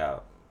fellas would be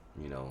out.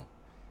 You know,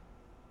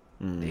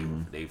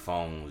 they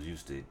phones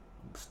used to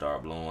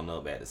start blowing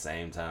up at the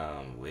same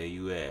time. Where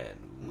you at?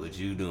 What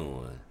you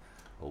doing?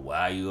 Or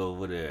why you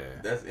over there?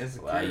 That's insecurities.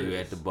 Why you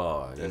at the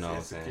bar? You That's know what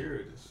I'm saying?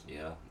 insecurities.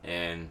 Yeah,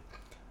 and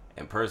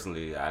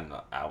personally, I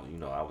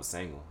was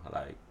single.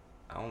 Like,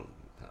 I'm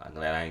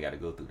glad I ain't got to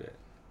go through that.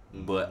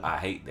 But I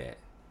hate that.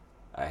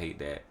 I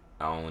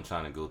don't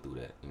trying to go through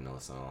that. You know,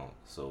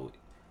 so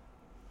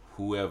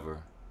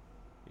whoever,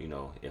 you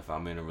know, if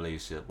I'm in a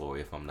relationship or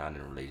if I'm not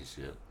in a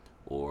relationship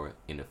or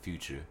in the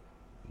future,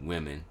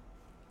 women,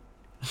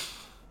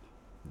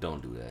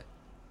 don't do that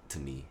to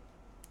me,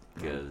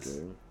 because.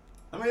 Okay.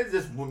 I mean, it's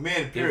just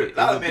men, period. A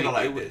lot of men don't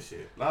like that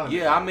shit.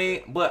 Yeah, I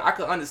mean, but I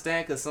could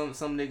understand because some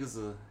niggas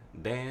are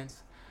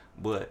dance,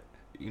 but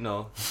you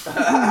know.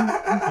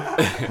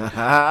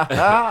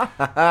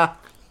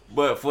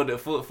 But for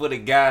the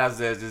guys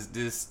that's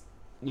just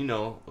you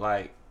know,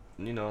 like,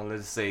 you know,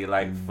 let's say,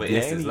 like, for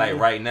instance, like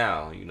right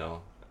now, you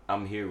know,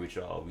 I'm here with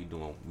y'all, we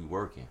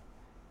working.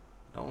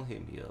 Don't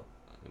hit me up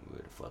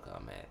where the fuck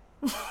I'm at.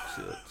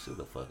 Chill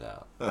the fuck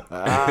out.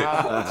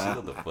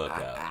 Chill the fuck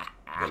out.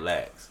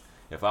 Relax.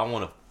 If I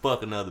want to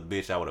fuck another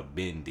bitch, I would have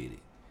been did it.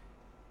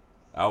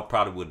 I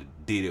probably would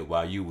have did it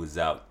while you was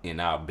out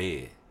in our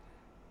bed.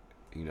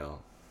 You know.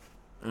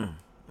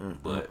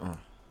 But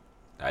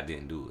I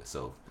didn't do it.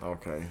 So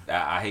okay.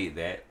 I hate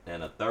that.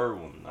 And a third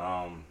one,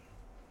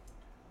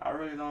 I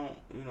really don't,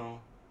 you know,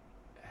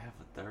 have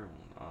a third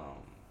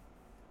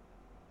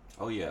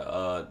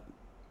one.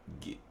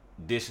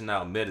 Dishing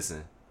out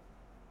medicine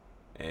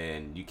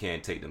and you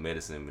can't take the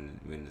medicine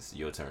when it's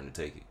your turn to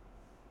take it.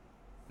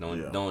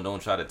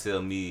 Don't try to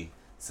tell me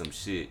some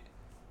shit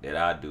that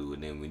I do,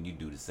 and then when you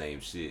do the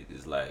same shit,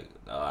 it's like,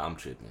 I'm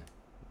tripping.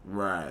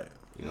 Right.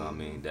 You know what I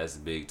mean? That's a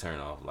big turn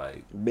off.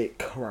 Like, big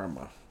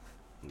karma.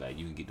 Like,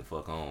 you can get the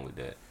fuck on with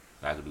that.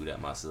 I could do that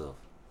myself.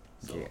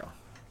 So yeah.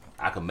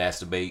 I could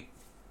masturbate.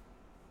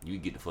 You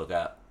can get the fuck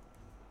out.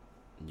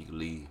 You can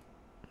leave.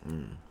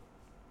 You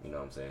know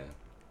what I'm saying?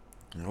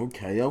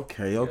 Okay. Yeah.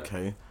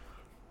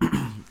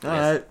 All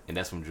right. And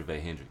that's from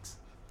Gervais Hendrix.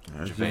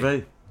 That's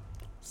Gervais.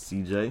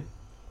 CJ.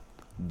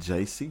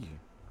 JC.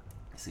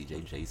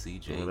 CJ,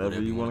 JC,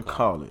 whatever you want to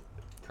call it.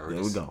 Curtis,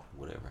 there we go.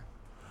 Whatever.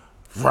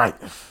 Right.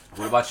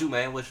 What about you,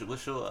 man? What's your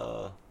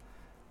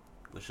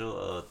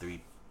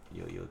three?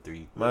 Your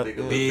three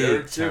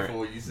big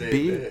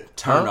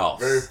turn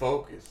offs. Very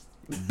focused.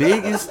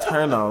 Biggest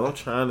turn off. I'm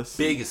trying to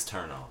see. Biggest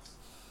turn offs.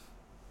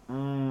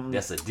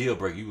 That's a deal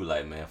breaker. You were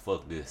like, man,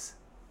 fuck this.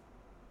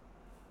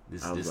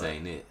 This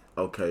ain't it.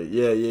 Okay.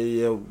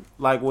 Yeah.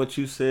 Like what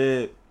you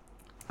said.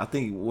 I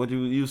think what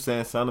you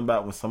saying something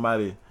about when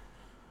somebody,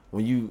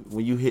 when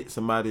you hit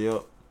somebody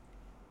up.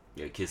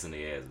 Yeah, kissing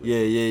their ass.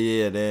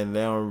 Yeah. Then they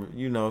don't,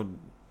 you know,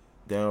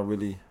 they don't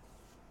really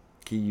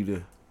give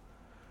you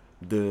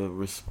the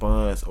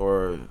response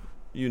or,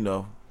 you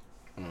know,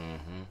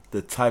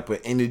 the type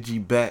of energy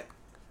back.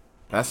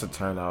 That's a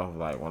turn off.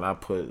 Like when I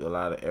put a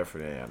lot of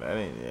effort in, that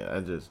ain't. Yeah,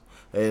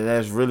 and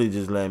that's really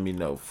just letting me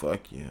know,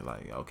 fuck you.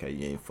 Like, okay,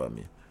 you ain't fuck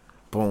me.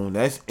 Boom.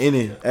 That's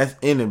That's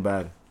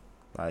anybody.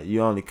 Like,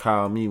 you only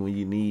call me when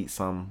you need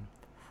something,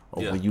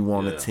 or when you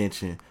want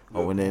attention,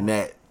 or when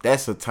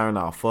that's a turn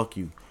off. Fuck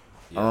you.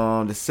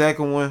 Yeah. The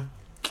second one,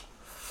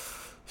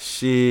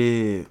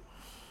 shit.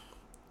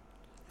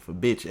 If a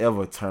bitch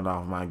ever turn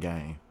off my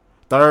game.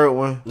 Third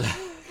one,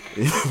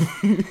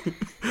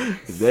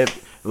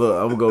 look,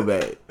 I'm gonna go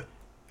back.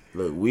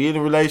 Look, we in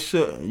a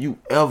relationship, and you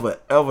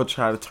ever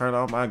try to turn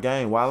off my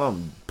game while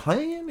I'm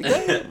playing the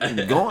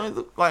game,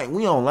 going like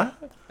we online,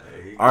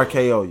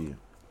 RKO you.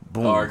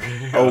 Boom.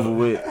 Over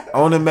with.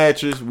 On the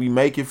mattress, we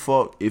make it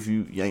fuck if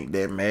you ain't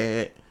that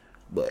mad.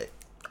 But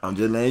I'm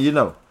just letting you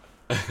know.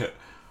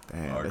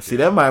 Damn. See,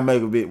 that might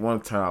make a bit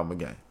want to turn off my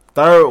game.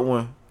 Third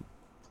one,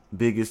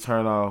 biggest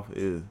turn off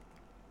is,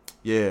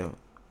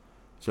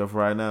 Jeff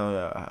right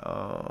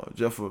now,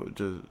 Jeff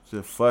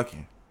just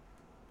fucking.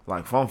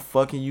 Like, if I'm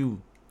fucking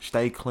you,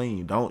 stay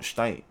clean. Don't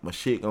stink. My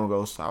shit gonna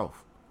go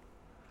soft.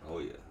 Oh,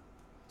 yeah.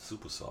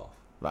 Super soft.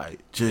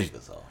 Like,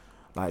 just... soft.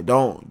 Like,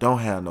 don't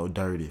have no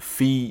dirty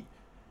feet.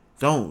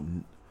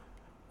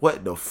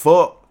 What the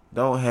fuck?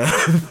 Don't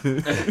have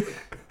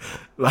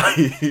like,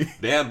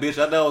 damn bitch,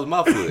 I thought it was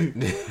my foot.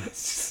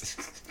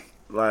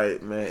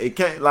 Like, man, it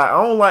can't. Like,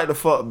 I don't like to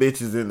fuck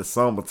bitches in the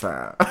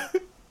summertime.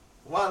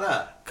 Why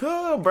not?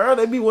 Cause, bro,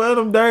 they be wearing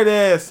them dirty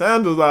ass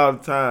sandals all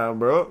the time,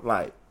 bro.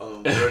 Like,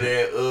 dirty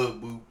ass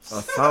Ugg boots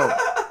or something.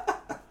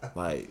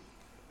 Like,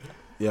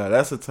 yeah,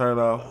 that's a turn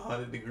off.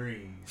 100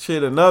 degrees.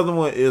 Shit, another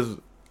one is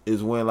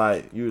when,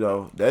 like, you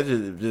know, that's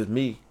just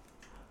me.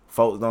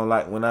 Folks don't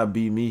like when I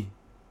be me.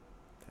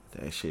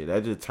 That shit,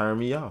 that just turn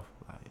me off.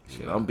 Like,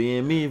 shit, I'm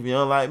being me. If you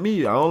don't like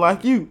me, I don't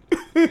like you.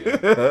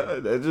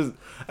 That just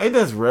ain't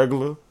that's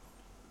regular.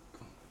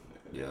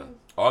 Yeah.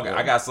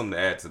 I got something to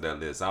add to that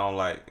list. I don't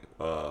like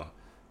a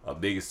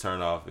biggest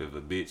turn off if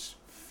a bitch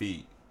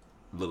feet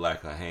look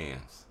like her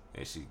hands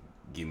and she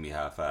give me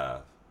high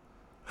five.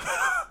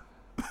 I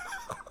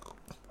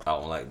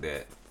don't like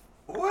that.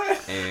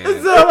 What? It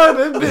And sound like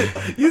that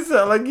bitch. You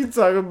sound like you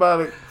talking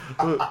about a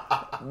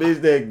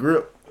bitch that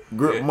grip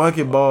Yeah.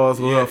 monkey balls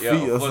with her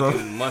feet or fucking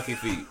something. monkey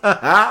feet.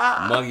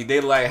 Monkey,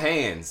 they like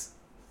hands.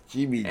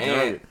 She be And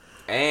dirty.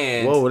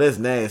 and Whoa, that's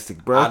nasty,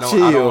 bro. I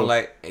Chill. don't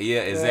like.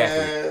 Yeah,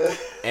 exactly.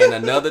 And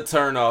another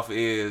turnoff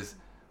is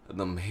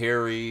them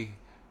hairy,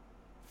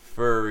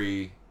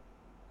 furry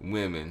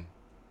women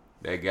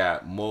that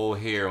got more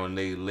hair on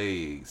their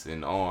legs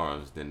and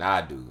arms than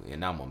I do,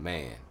 and I'm a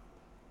man.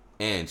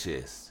 And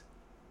chest.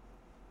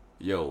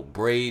 Yo,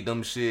 braid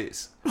them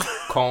shits,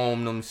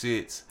 comb them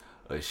shits,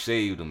 or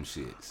shave them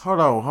shits. Hold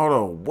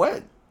on.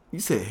 What? You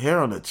said hair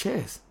on the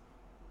chest.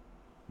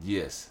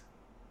 Yes.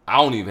 I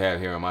don't even have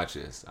hair on my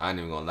chest. I ain't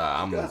even gonna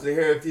lie. Guys are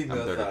hairy I'm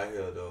females 30. out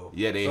here though.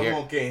 Yeah, they Someone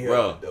hair, can't hear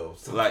bro. it though.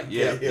 Some Like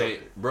yeah, can't hear they,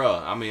 it. bro.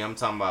 I mean, I'm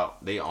talking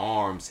about they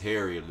arms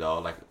hairy,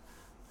 dog.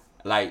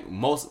 Like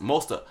most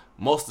of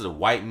the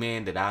white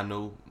men that I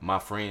know, my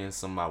friends,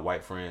 some of my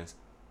white friends,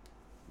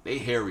 they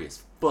hairy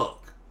as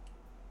fuck.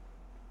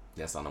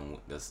 That's on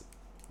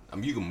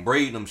them. You can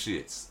braid them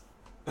shits.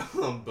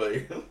 But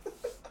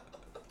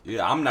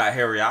Yeah, I'm not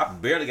hairy. I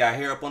barely got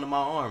hair up under my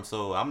arm,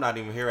 so I'm not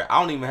even hairy. I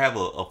don't even have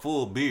a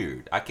full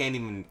beard. I can't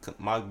even.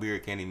 My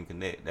beard can't even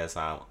connect. That's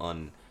how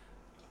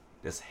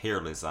that's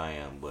hairless I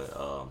am. But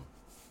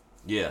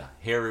yeah,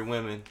 hairy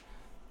women,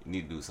 you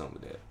need to do something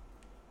with that.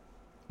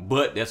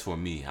 But that's for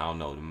me. I don't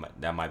know.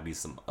 That might be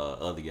some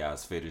other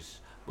guys' fetish,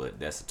 but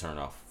that's a turn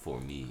off for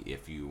me.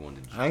 If you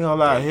want to, I ain't gonna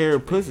lie, hairy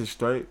pussy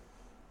straight.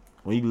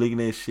 When you licking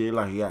that shit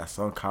like you got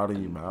something caught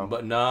in your mouth.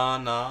 But nah.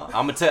 I'm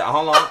gonna tell.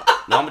 Hold on.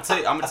 No, I'm gonna tell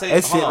you.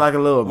 That shit like a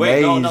little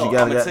maze. No, you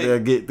gotta I'ma got tell there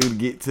get through to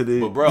get to the.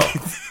 But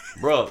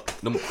bro,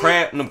 them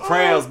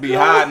crabs be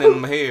hiding in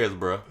them hairs,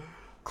 bro.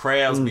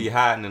 Crabs be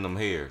hiding in them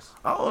hairs.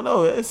 I don't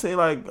know. It seem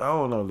like I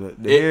don't know.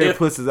 The hairy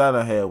pussies I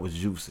done had was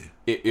juicy.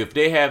 If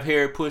they have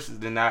hairy pushes,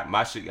 then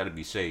my shit gotta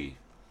be shaved.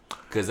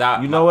 Cause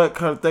You know what?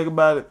 Kind of think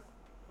about it.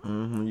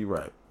 You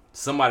right.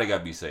 somebody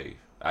gotta be saved.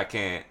 I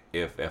can't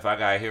if I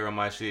got hair on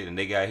my shit and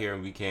they got hair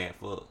and we can't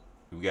fuck.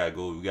 We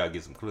gotta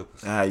get some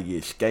clippers. How you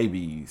get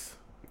scabies?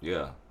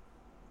 Yeah.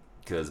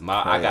 Cause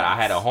I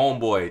had a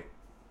homeboy,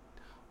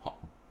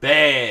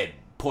 bad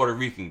Puerto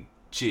Rican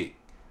chick.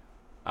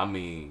 I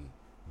mean,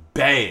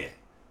 bad.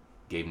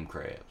 Gave him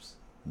crabs.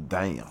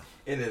 Damn.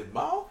 in his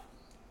mouth?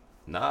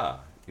 Nah,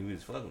 he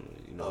was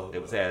fucking. You know,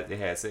 Oh, they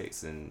had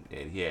sex and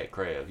he had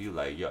crabs. He was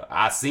like, yo,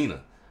 I seen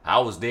her. I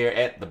was there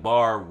at the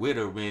bar with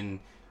her when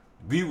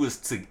we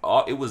was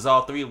it was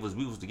all three of us.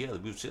 We was together.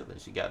 We was chilling.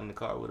 She got in the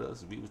car with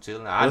us. We was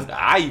chilling.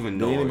 I even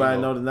know. Do her, anybody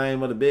you know the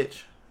name of the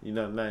bitch? You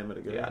know the name of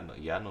the girl? Yeah, I know.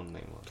 Yeah, I know the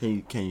name of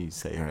her. Can you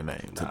say her name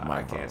to the Nah, I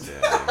microphone? can't say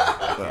her name.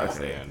 I can't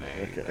say her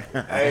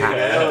name. Hey,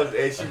 man,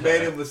 and she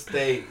made a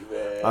mistake,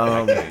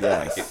 man.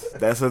 Yes,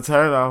 that's a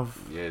turn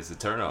off. Yeah, it's a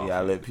turn off. You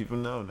gotta let people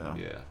know now.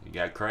 Yeah, you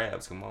got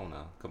crabs. Come on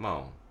now. Come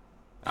on.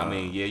 I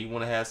mean, yeah, you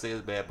want to have sex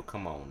bad, but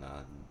come on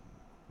now.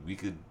 We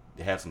could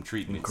have some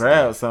treatment.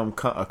 Crabs,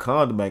 a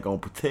condom ain't gonna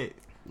protect.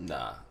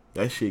 Nah.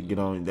 That shit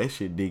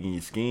dig in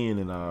your skin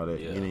and all that.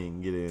 Yeah.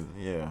 Get in,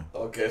 yeah.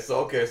 Okay,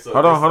 so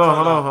Hold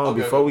on. Okay,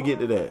 Before we get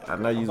to that, I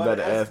know you was I'm about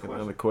to ask a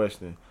another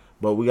question,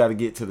 but we got to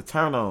get to the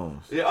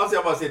turn-ons. Yeah, I was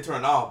about to say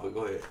turn off, but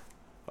go ahead.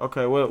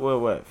 Okay,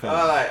 what?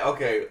 Family?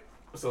 Okay.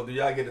 So do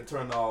y'all get to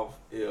turn off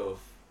if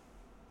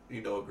a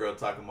girl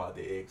talking about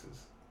their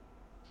exes?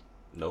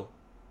 No.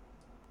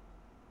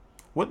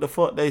 What the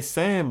fuck they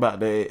saying about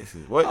their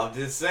exes? What? I'm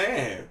just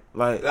saying.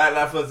 Like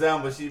Like for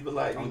example, she be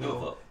like, I don't give a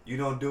fuck. you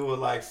don't do it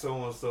like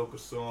so and so,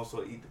 cause so and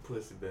so eat the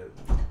pussy better.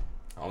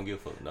 I don't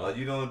give a fuck. No. Or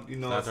you don't, what I'm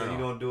Not saying, turn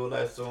you off. don't do it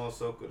like so and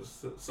so,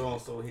 cause so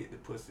and so hit the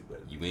pussy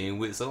better. You ain't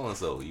with so and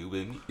so. You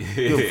with me.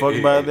 you give a fuck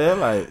about that?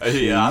 Like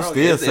shit, Yeah, I you don't-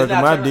 still it's sucking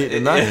not my turn- dick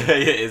tonight.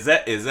 Yeah,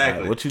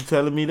 exactly. Like, what you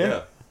telling me that?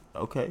 Yeah.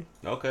 Okay,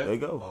 Okay. there you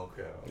go.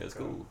 Okay. That's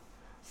cool.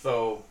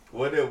 So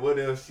what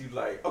else you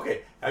like?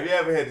 Okay, have you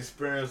ever had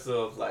experience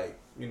of like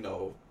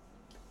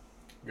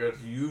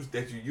girls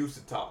that you used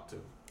to talk to,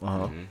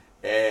 Uh-huh. Mhm.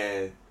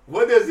 and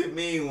what does it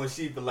mean when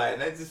she be like?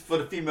 And that's just for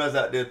the females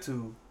out there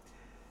too.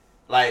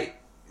 Like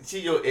she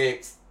your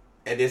ex,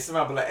 and then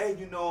somebody be like,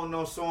 hey,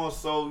 no so and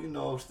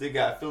so, still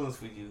got feelings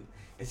for you,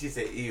 and she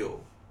say ew.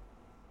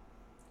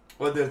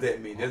 What does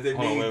that mean? Does it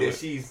Hold on, mean wait, that wait.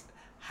 she's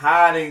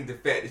hiding the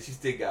fact that she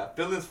still got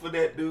feelings for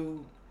that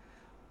dude,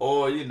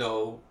 or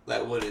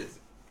like what is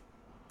it?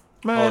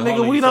 Man, Hold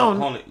on, nigga, we don't.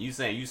 Hold on.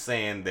 You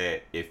saying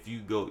that if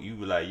you go, you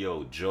be like,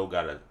 yo, Joe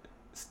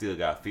still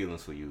got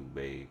feelings for you,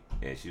 babe,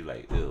 and she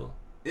like, ew.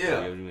 Yeah. You know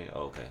what you mean?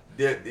 Okay.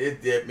 That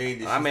mean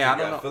that she I mean, still I don't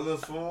got know.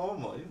 feelings for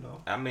him, or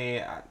I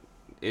mean,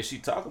 if she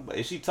talk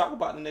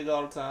about the nigga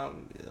all the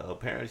time,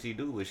 apparently she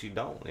do, but she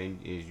don't. And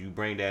if you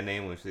bring that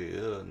name and say,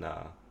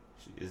 nah,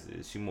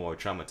 she more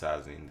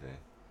traumatized than anything.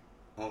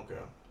 Okay.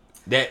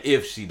 That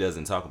if she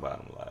doesn't talk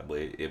about him a lot, but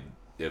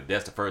if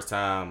that's the first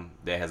time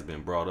that has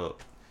been brought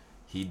up,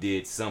 he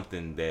did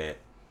something that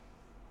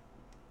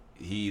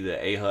he either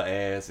ate her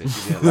ass and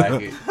she didn't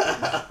like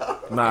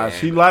it. Nah, and-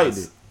 she liked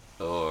it.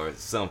 or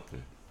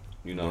something.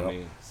 You know what I Yep.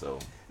 mean? So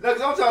No,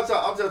 cause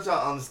I'm just trying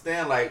to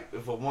understand, like,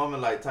 if a woman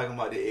like talking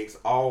about their ex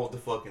all the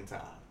fucking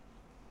time,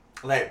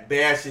 like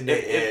bashing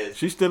their ass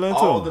She's still into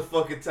all him. the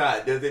fucking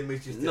time, does that mean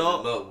she's still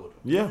in love with him?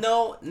 Yeah.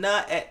 No,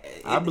 not. I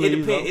It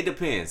believe depends. so. It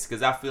depends,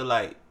 cause I feel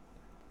like,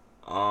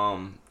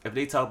 if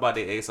they talk about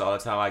their ex all the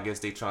time, I guess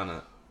they trying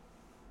to.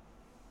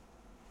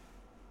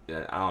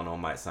 Yeah, I don't know. It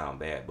might sound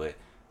bad, but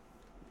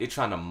they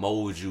trying to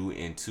mold you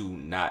into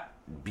not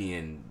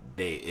being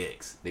their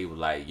ex. They were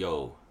like,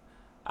 "Yo,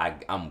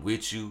 I'm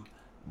with you,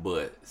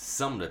 but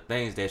some of the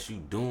things that you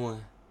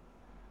doing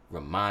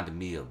reminded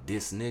me of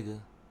this nigga,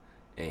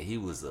 and he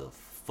was a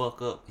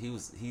fuck up.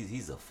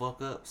 He's a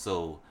fuck up.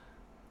 So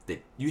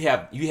that you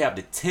have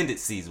the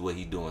tendencies what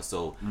he doing.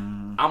 So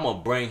I'm gonna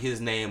bring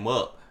his name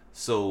up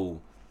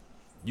so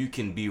you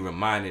can be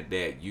reminded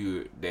that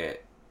you're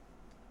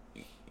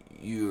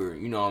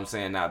you know what I'm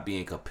saying, not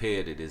being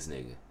compared to this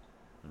nigga.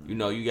 You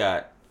know, you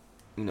got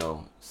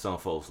some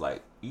folks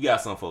like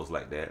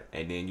that,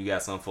 and then you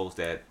got some folks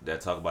that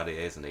talk about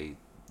their ex and they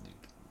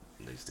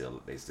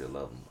still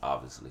love them,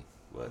 obviously.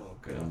 But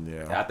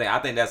Yeah. I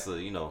think that's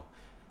we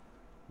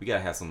gotta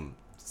have some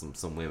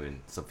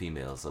women, some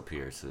females up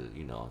here to,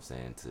 you know what I'm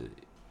saying, to,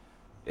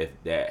 if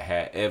that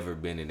had ever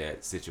been in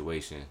that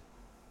situation,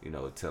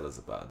 tell us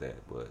about that.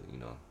 But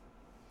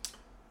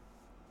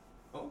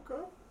Okay.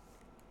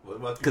 What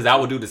about you? because I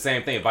would do the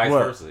same thing, vice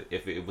What? versa.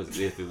 If it was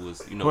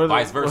What-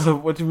 vice versa,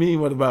 What you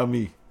mean? What about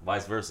me?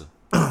 vice versa.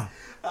 I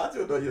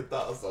just know your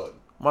thoughts on it.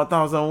 My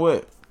thoughts on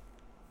what?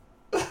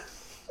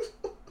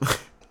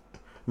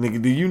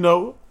 Nigga, do you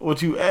know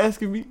what you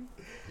asking me?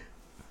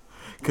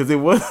 Cause it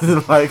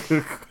wasn't like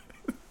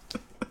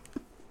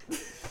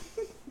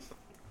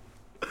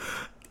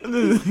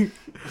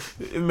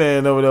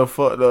man over there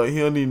fucked up. He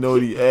don't even know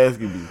what he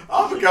asking me.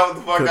 I forgot what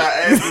the fuck I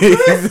asked you.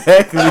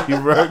 Exactly,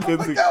 bro. I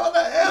forgot what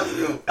I asked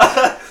you.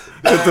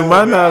 Cause to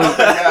my I knowledge,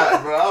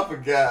 forgot, bro. I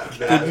forgot.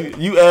 Man.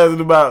 you asked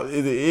about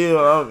is it ill?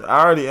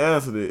 I already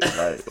answered it.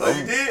 Like, Oh,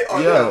 you did? Oh,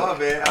 yeah. yeah, my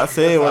bad. I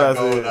said what I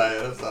said.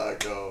 That's how I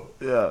go.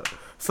 Yeah.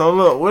 So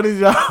look, what is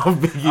y'all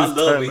biggest? I love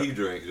turn- when he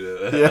drinks.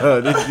 Yeah,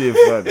 this shit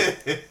funny.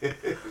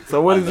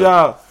 So what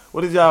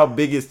is y'all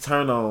biggest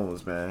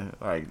turn-ons, man?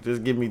 Like,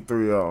 just give me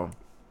 3 of them.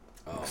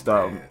 Oh,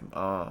 Start. man.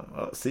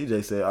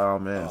 CJ said, "Oh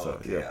man." Oh, So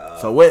okay, yeah.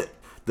 So what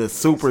the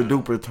super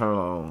duper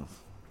turn-ons?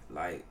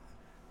 Like,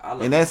 I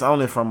love, And that's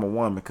only from a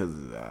woman because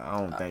I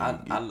don't think.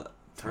 you get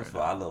first of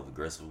all, I love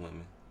aggressive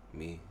women.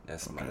 Me,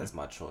 that's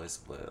my choice.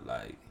 But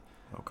like,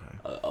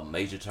 okay. a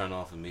major turn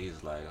on for me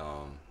is like,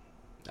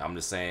 I'm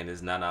just saying,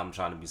 it's not I'm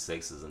trying to be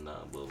sexist or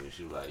nothing, but when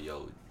she was like,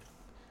 yo,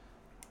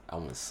 I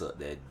want to suck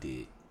that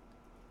dick.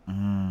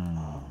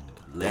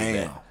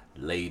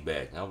 Lay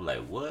back. And I was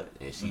like, what?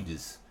 And she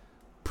just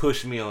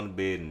pushed me on the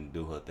bed and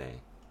do her thing.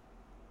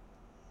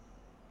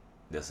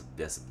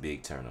 That's a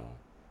big turn on.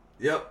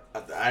 Yep.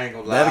 I ain't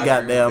gonna lie. That'll I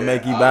agree goddamn with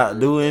make that. you I about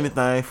agree do with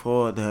that. anything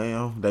for it.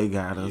 Damn, they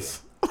got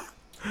us.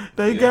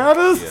 They Yeah. got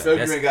us. Yeah. So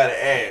you ain't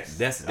gotta ask.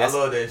 That's- I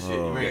love that shit.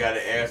 Oh. You ain't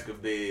gotta ask a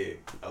big.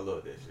 I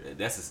love that shit.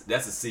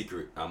 That's a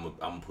secret I'm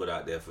gonna put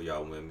out there for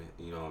y'all women.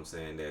 You know what I'm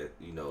saying? That,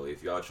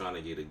 if y'all trying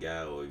to get a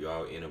guy or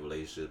y'all in a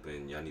relationship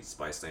and y'all need to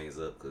spice things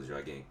up because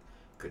y'all getting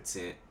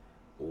content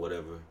or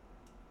whatever,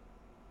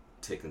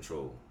 take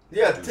control.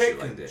 Yeah, Do take shit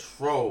like that.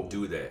 control.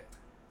 Do that.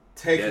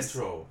 Take That's-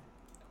 control.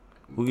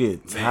 We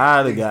get Man, tired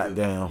of please do.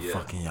 goddamn Yeah.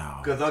 fucking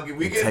y'all. Cause we And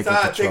get taking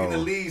tired of taking control. the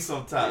lead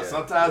sometimes. Yeah.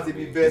 Sometimes it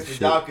be best when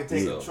Shit. y'all can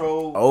take Yeah.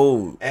 control.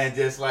 Oh, And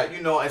just like,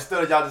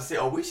 instead of y'all just say,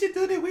 oh, we should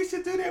do that, we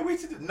should do that, we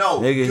should do. No,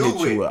 nigga do hit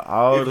it. you with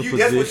all the If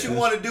that's what you positions.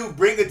 want to do,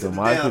 bring it to The the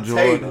Michael damn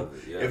Jordan. table.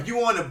 Yeah. If you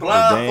want to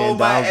blindfold Dan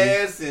my Doggy.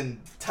 ass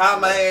and tie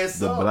my ass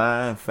The up,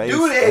 blind face.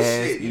 do that ass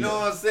shit. You know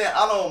what I'm saying?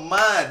 I don't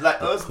mind. Like,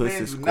 The us pussy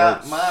men do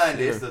not squirts. mind.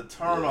 Sure. It's a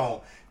turn Yeah. on.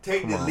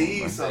 Take Come the on,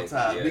 lead man.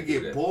 sometimes. Yeah, we do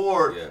get that.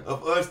 bored Yeah.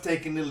 of us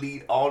taking the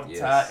lead all the Yes.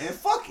 time and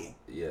fucking.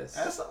 Yes.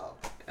 That's all.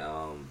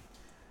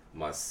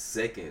 My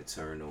second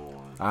turn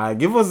on. Alright,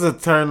 give us a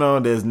turn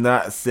on that's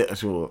not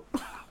sexual.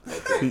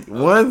 Okay.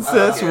 One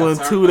sexual and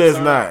a turn- two a that's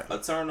turn- not. A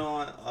turn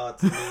on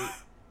to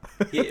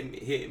me,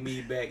 hit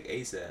me back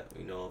ASAP.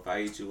 If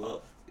I hit you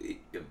up,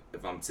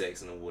 if I'm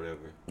texting or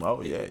whatever.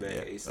 Oh, hit yeah, me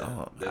back yeah.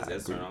 ASAP. That's I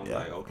turn on. agree, I'm yeah.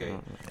 like, okay,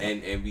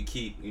 Mhm. and we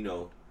keep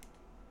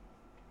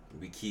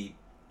we keep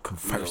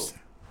Conversing.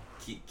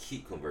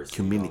 keep conversing.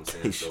 Communication. You know what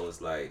I'm saying? So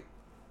it's like,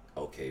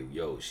 okay,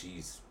 yo,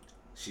 she's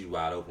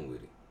wide open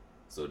with it.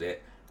 So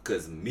that,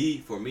 cause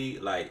for me,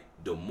 like,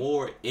 the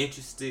more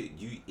interested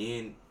you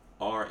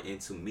are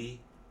into me,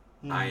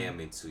 I am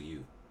into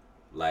you.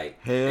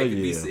 Like, Hell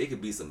it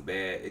could be some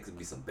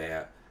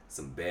bad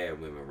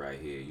women right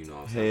here. You know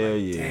what I'm saying? Hell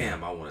Like, yeah.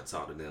 damn, I want to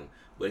talk to them.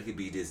 But it could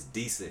be this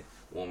decent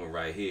woman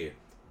right here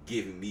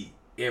giving me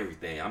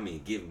everything. I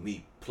mean, giving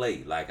me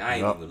play. Like, I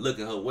ain't Yup. even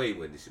looking her way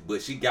with this,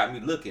 but she got me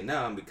looking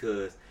now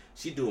because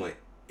she doing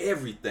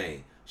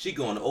everything. She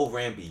going over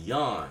and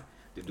beyond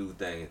to do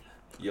things.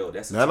 Yo,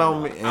 that's a That turn don't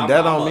on. mean, and I'm- that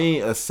I'm don't a-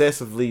 mean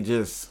excessively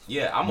just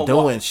yeah, I'm a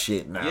doing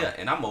shit now. Yeah,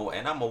 and I'm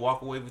gonna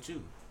walk away with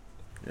you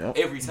Yep.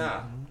 every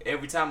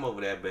time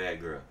over that bad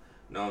girl.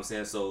 You know what I'm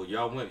saying? So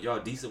y'all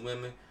decent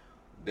women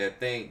that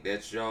think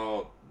that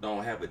y'all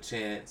don't have a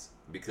chance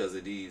because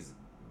of these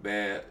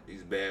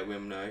these bad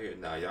women out here.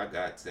 Nah, y'all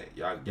got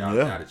y'all Yeah.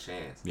 got a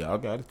chance. Y'all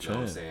got a You know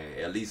what I'm chance. saying?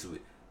 At least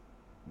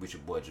with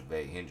your boy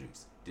Javay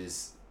Hendricks,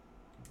 just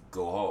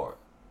go hard,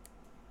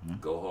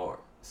 go hard.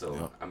 So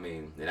Yeah. I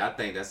mean, and I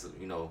think that's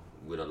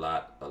with a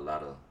lot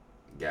of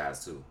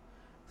guys too.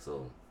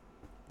 So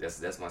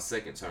that's my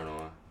second turn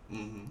on.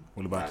 Mm-hmm.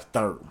 What about the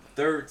third?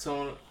 Third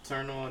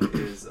turn on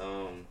is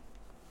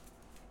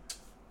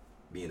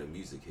being a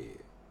music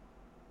head.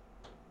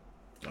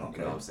 Okay. You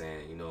know what I'm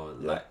saying? Yeah.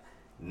 Like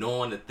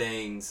knowing the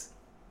things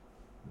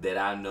that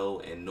I know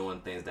and knowing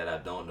things that I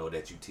don't know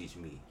that you teach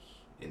me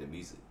in the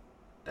music.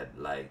 That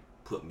like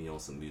put me on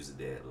some music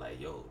that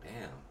like, yo,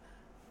 damn,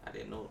 I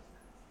didn't know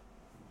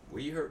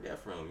where you heard that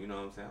from. You know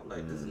what I'm saying?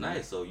 Like this is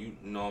nice. So you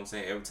know what I'm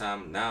saying? Every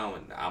time now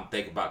and I'm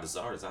thinking about this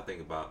artist, I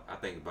think about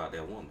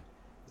that woman.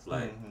 It's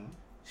like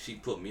she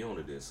put me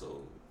onto this,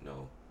 so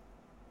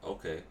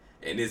okay.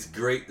 And it's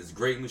great. It's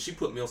great music. She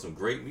put me on some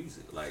great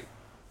music. Like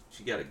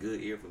she got a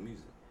good ear for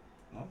music.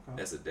 Okay.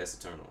 That's a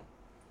turn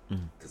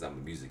on. Cause I'm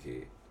a music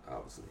head,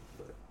 obviously.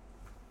 But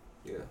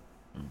yeah,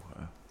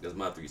 Okay. that's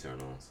my 3 turn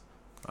ons.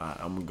 Alright,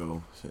 I'm gonna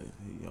go. Shit,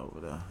 he over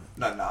there.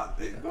 Nah.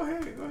 Go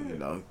ahead. You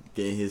know,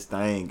 getting his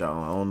thing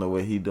going. I don't know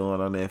what he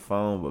doing on that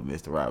phone, but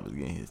Mr. Roberts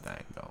getting his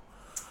thing going.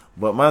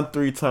 But my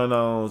 3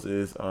 turn-ons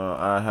is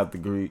I have to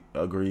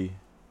agree.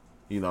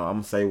 You know, I'm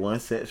gonna say one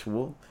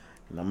sexual,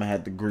 and I'm gonna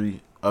have to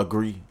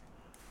agree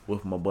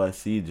with my boy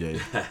CJ.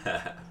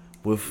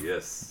 With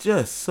Yes.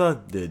 just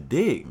suck the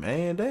dick,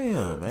 man.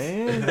 Damn,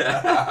 man.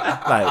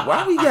 Like,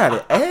 why we got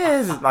it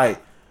ass?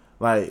 Like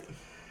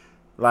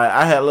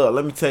I had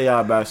let me tell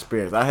y'all about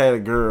experience. I had a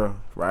girl,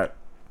 right?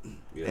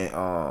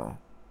 Yeah.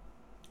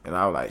 And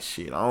I was like,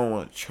 shit, I don't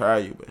want to try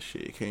you, but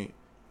shit, can't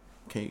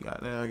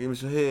goddamn give me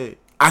some head.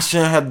 I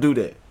shouldn't have to do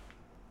that.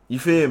 You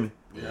feel me?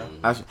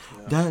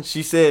 Yeah.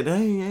 She said, I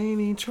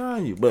ain't even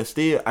trying you, but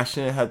still, I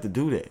shouldn't have to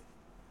do that.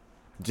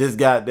 Just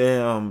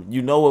goddamn,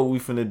 you know what we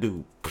finna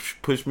do?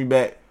 Push me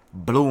back,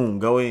 bloom,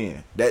 go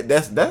in.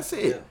 That's it.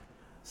 Yeah.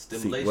 See,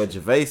 Stimulation. what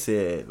Gervais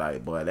said,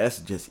 like, boy, that's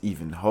just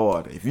even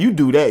harder. If you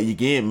do that, you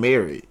get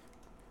married.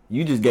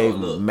 You just gave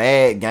him a look,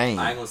 mad game.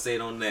 I ain't gonna say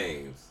no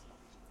names,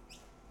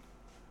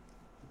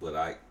 but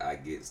I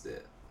gets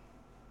that.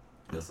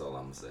 That's all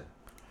I'm gonna say.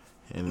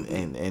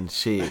 And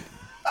shit.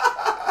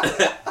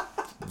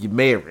 You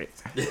married.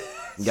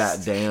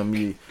 Goddamn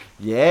you.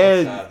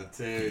 Yeah. Tried to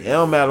tell you. It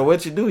don't matter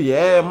what you do.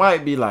 Yeah, it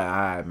might be like,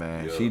 alright,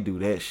 man. Yeah. She do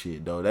that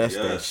shit though. That's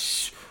Yeah.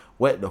 that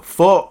what the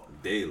fuck?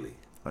 Daily.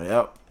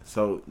 Yep.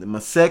 So my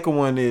second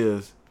one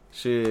is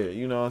shit,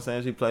 you know what I'm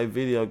saying? She play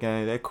video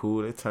games, that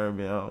cool, they turn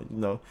me on, you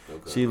know.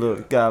 Okay, She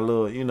got a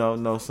little,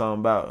 know something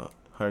about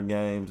her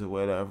games or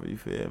whatever, you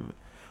feel me?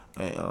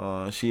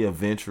 And she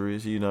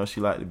adventurous, you know,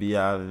 she like to be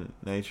out in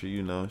nature,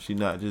 you know. She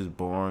not just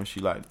boring, she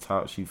like to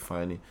talk, she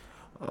funny.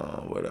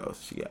 What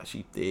else?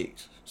 She thick,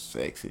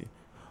 sexy.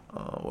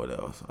 What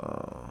else?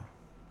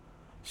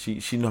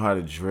 She know how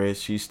to dress,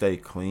 she stay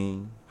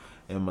clean.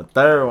 And my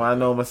third one, I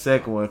know my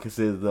second one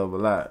consists of a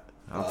lot.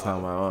 I'm talking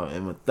about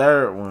and my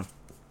third one.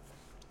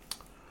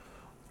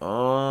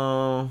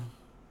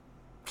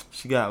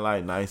 She got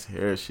like nice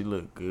hair. She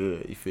look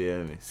good. You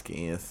feel me?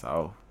 Skin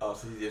soft. Oh,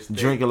 so you just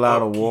Drink a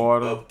lot of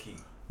water. Upkeep.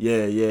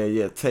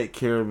 Yeah. Take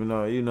care of it.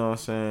 You know what I'm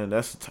saying?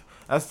 That's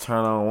a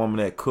turn on a woman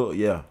that cook.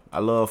 Yeah, I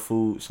love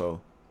food,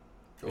 so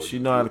if she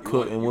know how to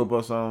cook and whip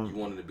us on. You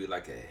want her to be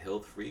like a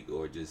health freak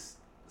or just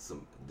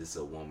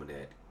a woman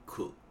that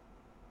cook,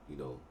 you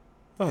know?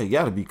 Oh, you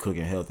gotta be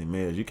cooking healthy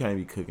meals. You can't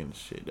be cooking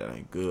shit that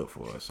ain't good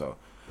for us. So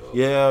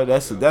yeah,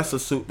 that's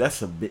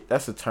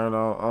a turn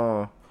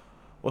on.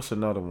 What's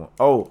another one?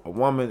 Oh, a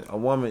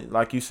woman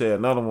like you said.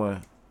 Another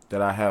one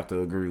that I have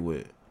to agree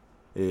with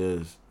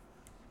is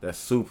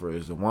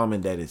the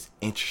woman that is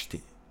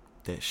interested,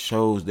 that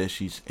shows that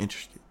she's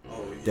interested,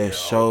 that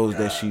shows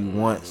that she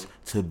wants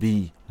to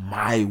be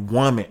my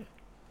woman.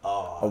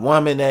 A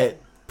woman that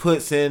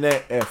puts in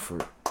that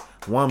effort.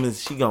 Woman,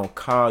 she gonna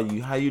call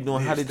you. How you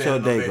doing? How did your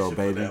day go,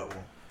 baby?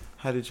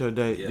 How did your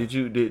day? Yeah.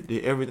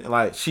 Did everything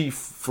like she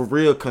for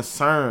real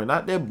concerned?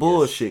 Not that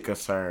bullshit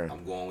concern.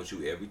 I'm going with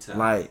you every time.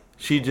 Like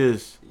she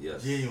just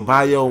yes. Genuine.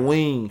 by your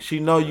wing.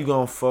 She know you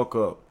gonna fuck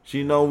up.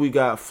 She know we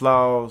got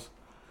flaws.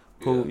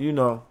 Cool, Yeah. you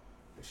know.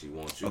 She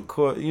wants you. Of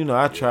course, you know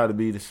I try to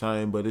be the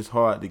same, but it's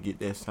hard to get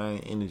that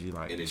same energy,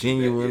 like Energy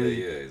genuinely.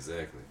 back. Yeah,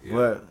 exactly.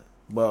 Yeah.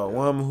 But a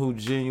woman who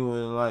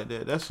genuine like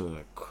that, that's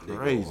a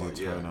crazy hard.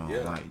 turn on. Yeah.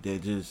 Like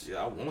that just.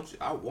 Yeah, I want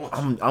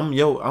you. I'm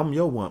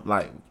your one.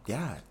 Like,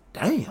 god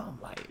damn.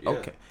 Like, Yeah.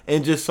 okay.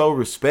 And just so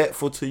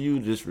respectful to you,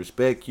 just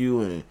respect you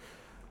and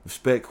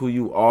respect who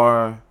you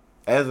are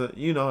as a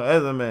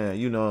man,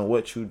 and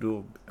what you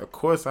do. Of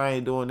course I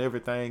ain't doing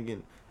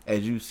everything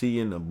as you see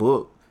in the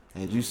book,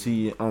 as you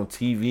see on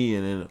TV,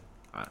 and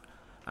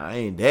I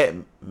ain't that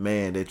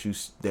man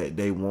that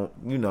they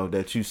want,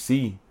 that you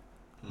see.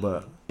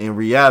 But in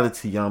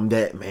reality, I'm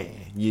that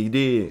man. You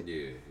did.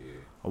 Yeah.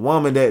 A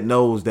woman that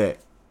knows that.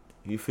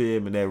 You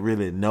feel me? That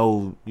really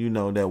know,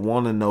 that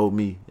want to know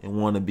me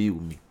and want to be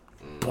with me.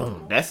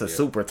 Boom. That's a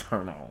super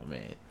turn on,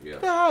 man. Yeah.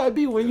 That's how it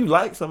be when you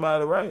like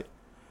somebody, right?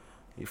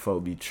 You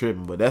folk be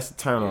tripping, but that's a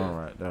turn on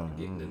Yeah. right there.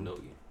 Getting to know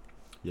you.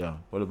 Yeah.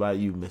 What about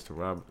you, Mr.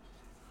 Robert?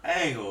 I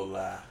ain't gonna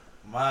lie.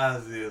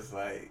 Mine's is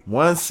like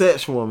One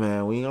sexual,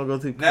 man. We ain't gonna go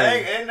too now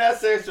crazy. ain't that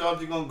sexual. I'm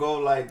just gonna go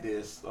like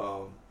this.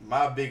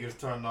 My biggest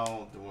turn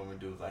on to women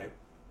do is like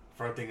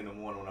first thing in the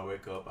morning when I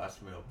wake up, I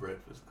smell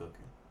breakfast cooking.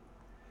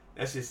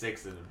 That shit's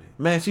sexy to me.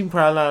 Man, she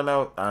probably not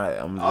know. All right,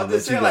 I'm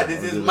just saying like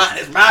this is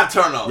my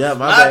turn on. Yeah, It's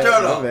my my bad.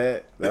 turn My on.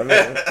 bad. My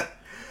bad.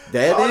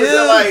 That I'm just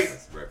is like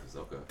That's breakfast,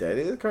 okay. that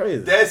is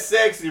crazy. that's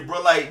sexy,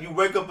 bro. Like you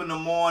wake up in the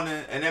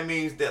morning and that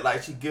means that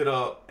like she get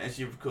up and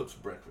she cooks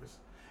breakfast.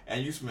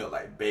 And you smell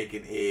like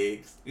bacon,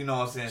 eggs, you know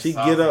what I'm saying? She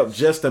sausage, get up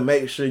just to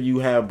make sure you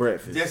have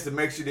breakfast. just to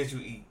make sure that you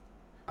eat.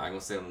 I ain't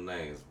gonna say them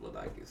names, but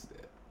I guess that.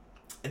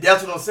 And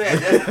that's what I'm saying.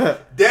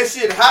 That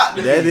shit hot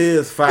to That me.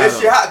 is fire. That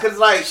shit hot because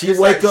like She it's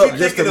wake like, up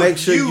just to thinking make of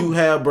sure you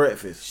have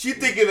breakfast. She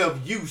thinking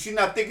of you. She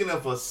not thinking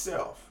of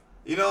herself.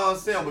 You know what I'm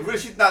saying? But really,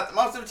 she's not. I'm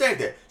gonna change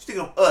that. She's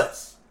thinking of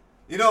us.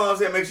 You know what I'm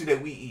saying? Make sure that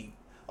we eat.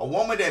 A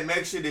woman that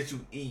makes sure that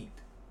you eat.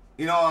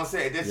 You know what I'm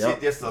saying? That Yep.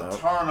 shit just a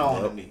turn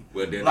on to me.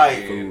 Well, then Like-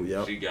 again, Food,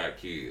 yep. she got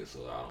kids, so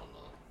I don't know.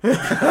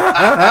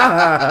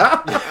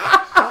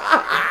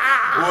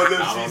 Well,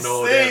 if I she's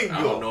don't know. single,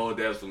 I don't know if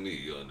that's for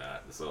me or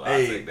not. So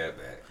Hey. I take that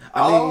back.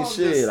 I mean, I'm just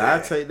shit,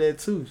 I saying. take that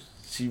too.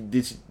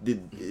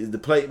 Is the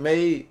plate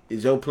made?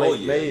 Is your plate Oh,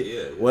 yeah, made?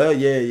 yeah. Well,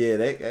 yeah.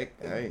 That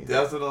ain't.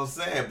 That's what I'm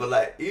saying. But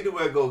like either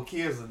way go,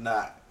 kids or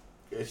not,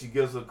 if she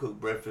gives her cook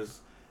breakfast,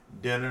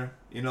 dinner,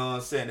 you know what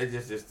I'm saying?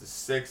 That's just the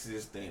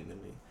sexiest thing to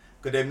me.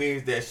 Cause that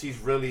means that she's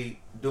really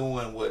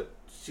doing what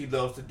she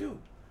loves to do.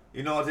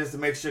 You know, just to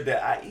make sure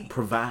that I eat.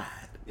 Provide.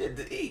 Yeah,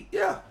 to eat,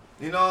 yeah.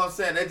 You know what I'm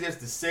saying? That's just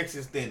the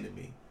sexiest thing to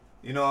me.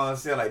 You know what I'm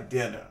saying? Like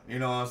dinner. You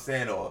know what I'm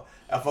saying? Or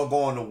if I'm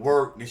going to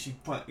work, then she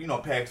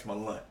packs my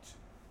lunch.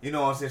 You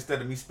know what I'm saying?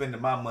 Instead of me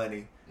spending my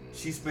money,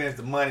 she spends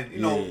the money. You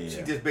know, Yeah.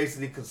 she just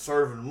basically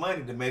conserving the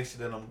money to make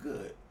sure that I'm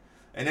good.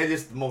 And that's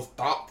just the most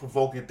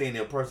thought-provoking thing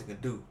that a person can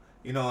do.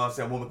 You know what I'm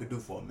saying? A woman can do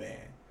for a man.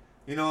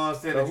 You know what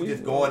I'm saying? Bro, That you we-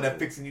 just go in there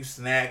fixing you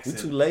snacks. We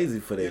and, too lazy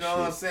for that you know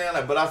what I'm shit. saying?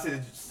 Like, but I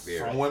said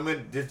some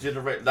women, this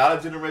generation, a lot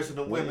of generation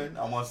of women.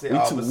 I want to say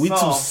all, but We too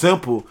some,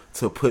 simple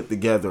to put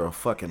together a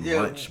fucking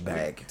yeah, lunch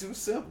bag. Too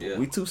simple. Yeah.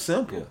 We too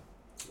simple.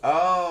 Yeah.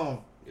 Um,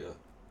 Yeah.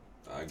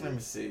 I let agree. me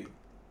see.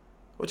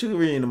 What you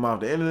reading them off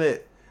the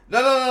internet? No.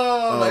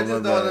 Oh, Like, my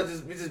just, bad. no,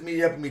 just me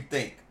helping me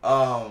think.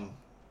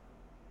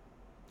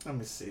 Let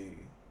me see.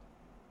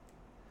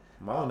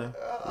 Come on now.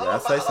 I Yeah, I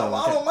say something.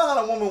 I don't mind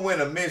a woman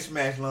wearing a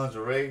mismatched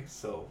lingerie,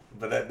 so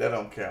but that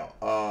don't count.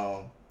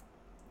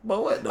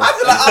 But what the I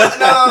just like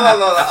no.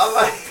 I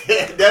like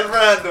that's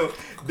random.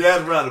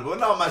 That's random. But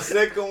no, my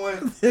second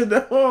one. I'm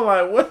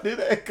like, where did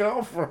that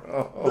come from?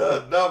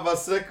 No, my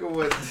second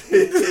one.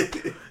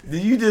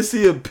 Did you just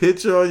see a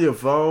picture on your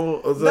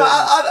phone or something? No,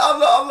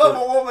 I love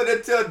a woman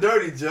that tell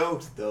dirty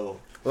jokes though.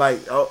 Like,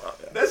 oh,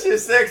 That shit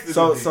sexy.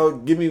 so to me. so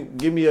give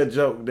me a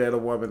joke that a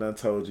woman I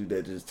told you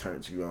that just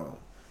turned you on,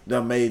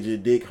 that made your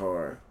dick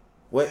hard.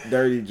 What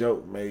dirty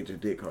joke made your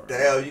dick hard?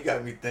 Damn, you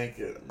got me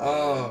thinking.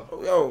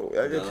 Yo,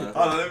 I got you. Hold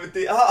on, let me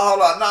think.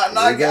 Hold on, no,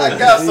 You I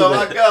got some.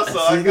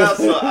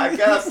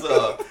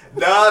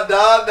 No,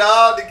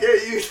 you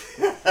can't use.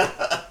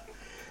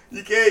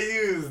 You can't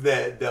use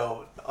that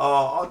though.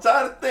 I'm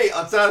trying to think.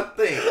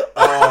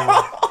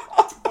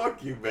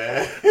 Fuck you,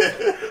 man.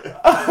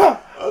 I'm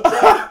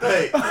trying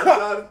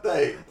to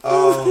think.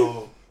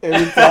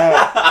 Every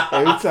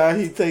time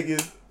he take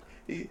his,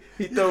 he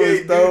throw You his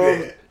can't do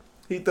thumbs, that.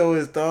 he throw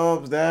his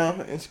thumbs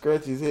down and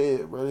scratch his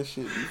head, bro. This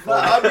shit be No,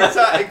 funny. I be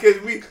trying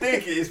because me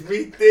thinking. It's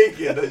me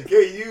thinking. You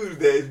can't use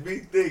that. It's me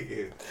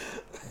thinking.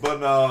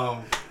 But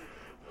a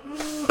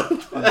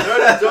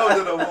dirty joke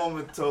that a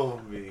woman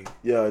told me.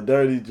 Yeah, a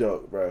dirty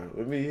joke, bro.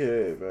 Let me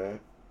hear it, man.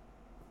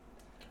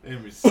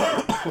 Let me see.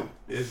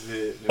 Is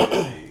it? Let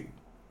me see.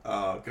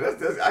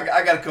 Cause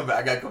I gotta come back.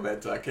 I gotta come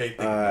back to it. I can't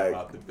think of Alright. it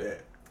off the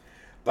bat.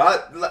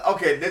 But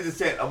okay, let's just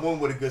say a woman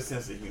with a good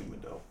sense of humor,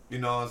 though. You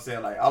know what I'm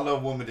saying? Like I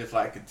love women that's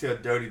like can tell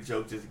dirty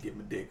jokes just to get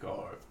my dick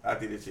hard. I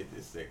think this shit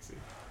is sexy.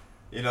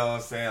 You know what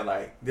I'm saying?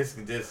 Like this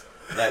can just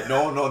like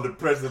no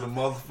depressing the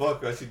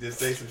motherfucker. She just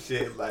say some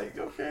shit like,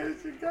 okay,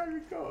 this shit got me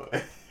going.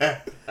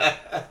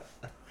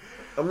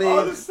 I mean,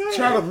 All the same.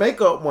 try to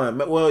make up one.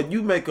 Well,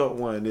 you make up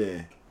one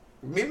then.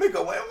 Me make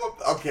a way.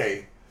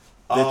 Okay.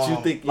 That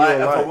you think you like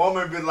don't if like. a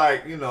woman be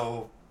like, you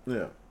know.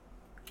 Yeah.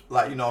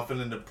 Like, you know, I'm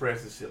feeling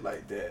depressed and shit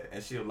like that.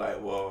 And she was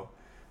like, well,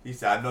 he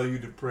said, I know you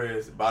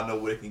depressed, but I know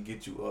what can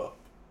get you up.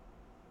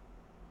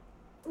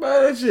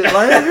 Man, that shit like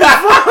I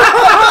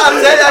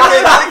tell you,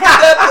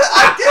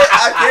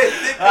 I can't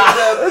think of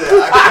nothing.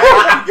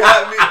 You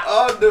got me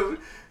on the,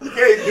 you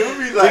can't do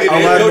me like Oh,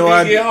 I that. know,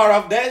 I get know. hard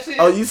off that shit.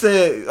 Oh, you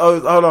said,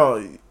 hold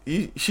on.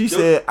 She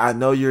said, I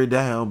know you're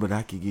down, but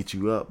I can get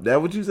you up.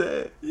 That what you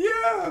said?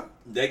 Yeah.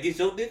 That gets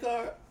your dick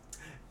hard?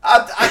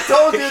 I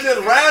told you it's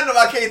random.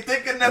 I can't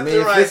think of I nothing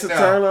mean, if right it's a now.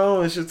 turn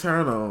on, it's your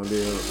turn on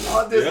then.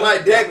 I'm just Yeah.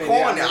 like that I mean,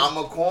 corny. yeah, I I'm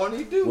a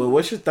corny dude. Well,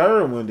 what's your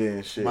third one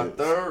then? Shit. My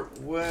third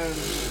one.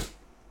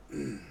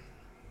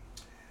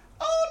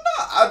 Oh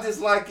no! I just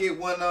like it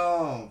when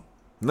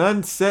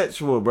Nothing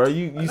sexual, bro.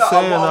 You No,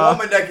 saying a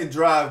woman that can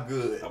drive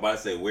good. I'm about to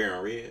say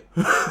wearing red.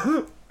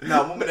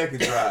 No, a woman that can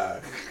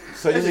drive.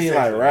 so you That's mean just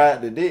like sexual.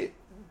 ride the dick?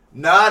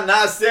 Nah,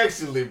 not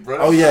sexually, bro.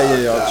 Oh yeah,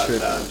 Nah, I'm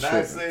tripping. Not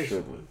tripping.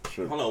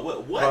 sexually. Hold on,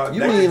 what? Bro, You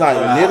that mean can like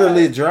drive.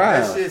 literally That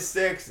drive? shit's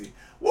sexy.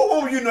 What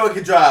woman you know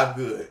can drive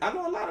good? I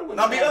know a lot of women.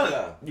 I mean, that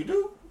drive. you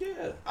do?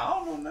 Yeah, I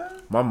don't know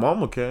nothing. My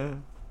mama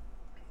can.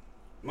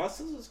 my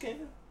sisters can.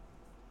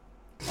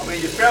 I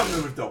mean, your family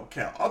members don't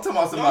count. I'm talking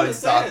about somebody I'm you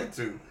just talking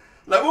to.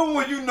 Like, what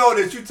woman you know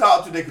that you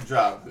talk to that can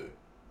drive good?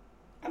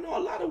 I know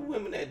a lot of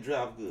women that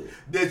drive good.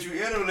 That you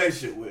in a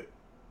relationship with?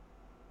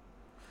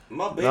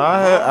 My baby. No,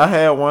 I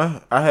had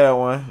one. I had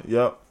one.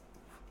 Yep.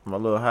 My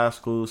little high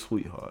school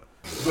sweetheart.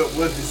 But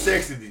was it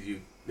sexy to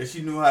you? That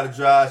she knew how to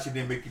drive, she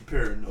didn't make you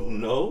paranoid?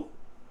 No.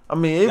 I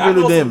mean, it I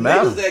really know didn't some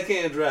matter. niggas that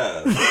can't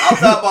drive. I'm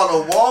talking about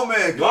a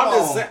woman. No,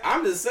 Come on.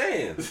 I'm just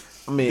saying.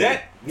 I mean,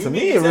 That to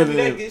me, it really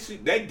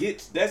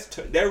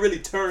that really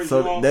turns So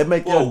you on that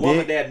make for your a woman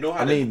dick- that know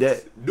how I mean, to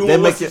that do that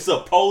what make she's it.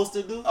 supposed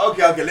to do.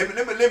 Okay.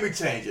 Let me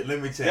change it.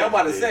 Let me change it. Yeah, I'm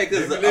about to say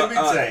because let me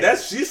change it.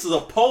 that's she's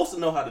supposed to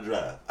know how to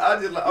drive. I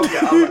just like okay.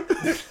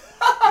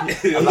 I'm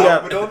like, a lot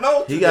got- of people don't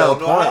know. he They got don't a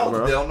know point, how bro.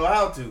 to. They don't know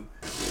how to.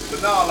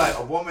 But now, like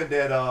a woman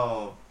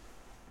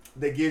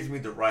that gives me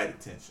the right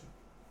attention,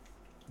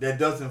 that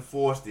doesn't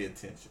force the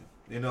attention.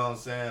 You know what I'm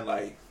saying?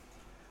 Like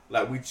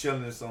we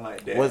chilling or something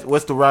like that.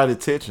 What's the right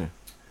attention?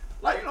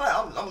 Like you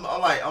know,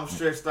 like I'm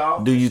stressed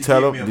out. Do you She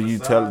tell give her? me a Do you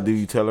tell? massage. Do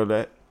you tell her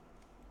that?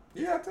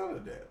 Yeah, I tell her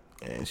that.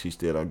 And she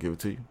still don't give it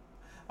to you.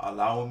 A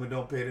lot of women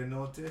don't pay them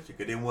no attention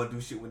because they want to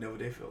do shit whenever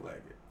they feel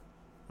like it.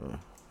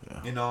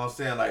 Yeah. You know what I'm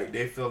saying? Like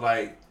they feel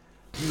like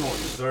you don't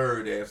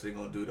deserve that, so they're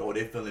gonna do it, or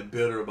they feeling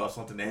bitter about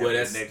something that happened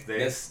the next day.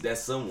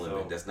 That's some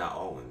women. So- That's not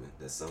all women.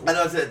 That's some. I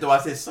Women. know. I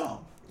said some.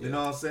 You Yeah. know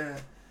what I'm saying?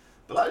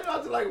 But like, you know, I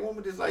just like a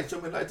woman just like show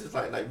me like just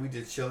like we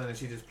just chilling and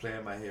she just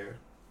playing my hair.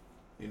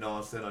 You know what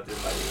I'm saying? Or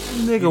just like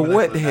Nigga, give me,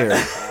 wet like, hair.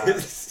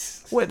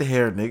 nice What the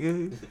hair,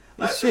 nigga?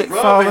 like, This shit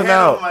rub falling my hand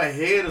out. on my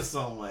head or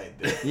something like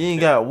that. You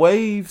ain't got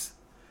waves.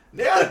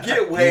 They gotta get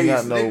You ain't waves,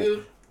 got no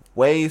nigga.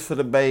 waves for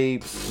the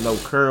babes. No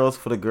curls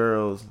for the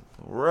girls.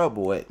 Rub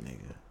wet, nigga.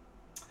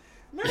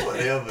 Man,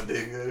 whatever,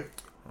 nigga.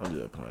 I'm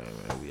just playing,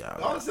 man. We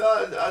out. Honestly,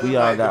 I just We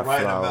all like the got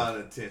right flaws. amount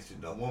of attention.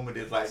 A woman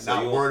that's like So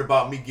not you- worried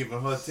about me giving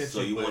her attention.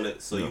 So you but, want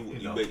to? So No. you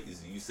know.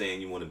 you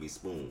saying you want to be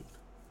spooned?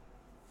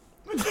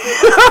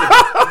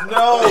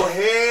 No,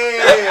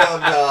 hell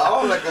no. I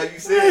don't like how you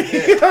said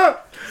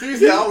that. She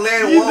said I'm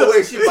laying one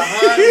way, she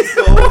behind me,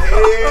 so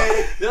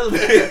hell.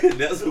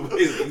 That's what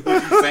basically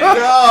what you saying.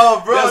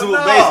 No, bro, That's no.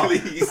 what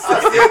basically you I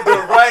saying. said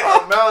the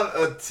right amount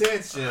of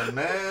attention,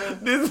 man.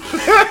 This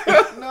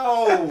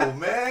No,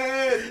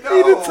 man. No.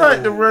 he the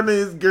type to run to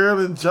his girl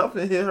and jump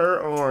and hit her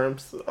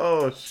arms.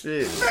 Oh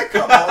shit. Man,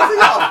 come on,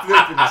 y'all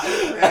flipping the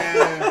shit,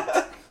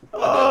 man.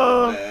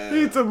 Oh, man.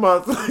 he talking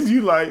about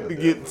you like to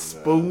Whatever, get man.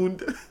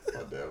 spooned.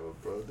 Whatever,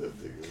 bro. That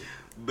nigga.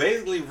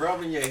 Basically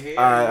rubbing your hair.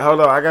 All right,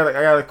 hold on. I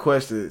got a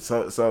question.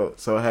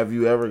 So have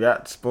you ever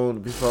got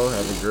spooned before?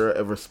 Have a girl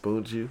ever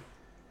spooned you?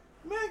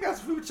 Man, got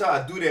some people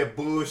trying to do that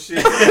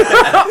bullshit.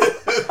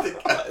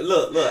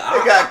 Look,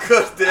 I got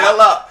cussed the hell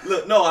out.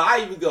 Look, no,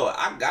 I even go.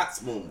 I got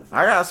spooned. before.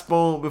 I got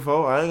spooned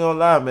before. I ain't gonna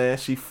lie, man.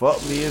 She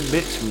fucked me and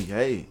bitched me.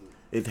 Hey,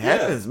 it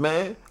happens,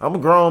 man. I'm a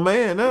grown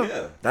man now.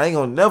 Yeah. I ain't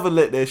gonna never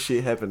let that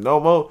shit happen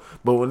no more.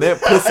 But when that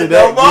pussy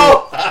No that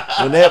more.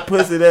 good, when that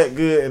pussy that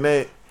good and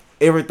that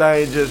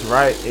everything just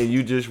right and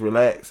you just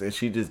relax and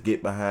she just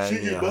get behind She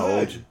you get and behind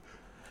hold you. you.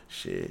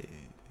 Shit.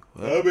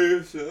 I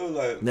mean, shit, I'm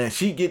like, Now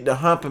she get the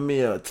humping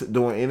me or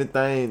doing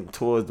anything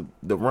towards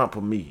the rump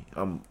of me.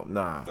 I'm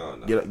nah. Oh,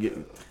 no.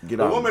 Get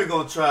a out. woman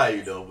gonna try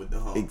you though with the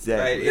hump.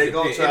 Exactly. Like, They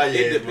gonna try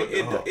your ass with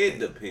the hump. it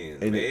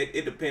depends, And man.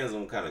 It depends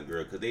on kind of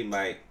girl, cause they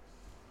might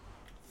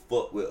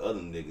fuck with other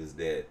niggas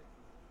that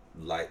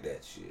like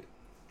that shit.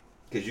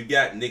 Cause you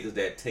got niggas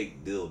that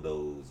take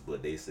dildos,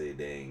 but they say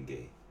they ain't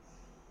gay.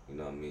 You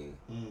know what I mean?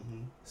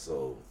 Mm-hmm.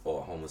 So,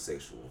 or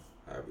homosexual,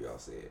 however y'all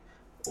say it,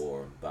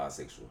 or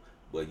bisexual.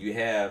 But you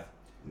have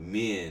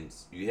men,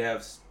 you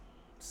have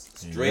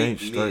straight ain't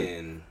straight.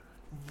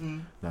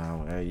 men.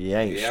 No, you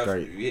ain't You have-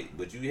 straight.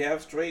 but you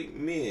have straight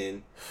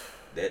men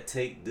that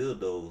take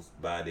dildos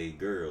by their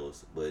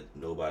girls, but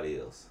nobody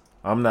else.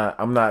 I'm not.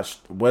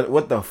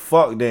 What the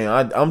fuck? Then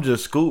I'm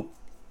just Scoop.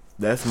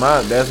 That's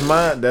my.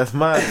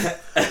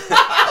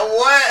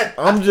 What?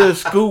 I'm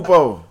just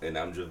Scoopo. And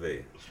I'm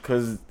Javay.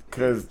 Cause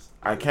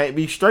I can't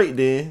be straight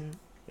then.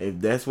 If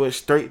that's what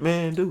straight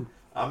men do.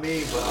 I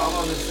mean, but I'm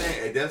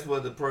understand. If that's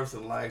what the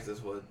person likes,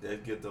 that's what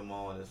that get them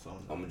on or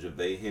something. I'm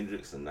Javay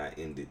Hendrix and not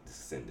Ended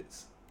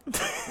Descendants.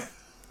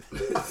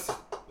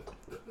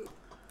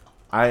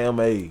 I am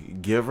a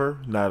giver,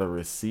 not a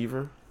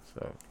receiver.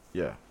 So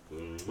yeah.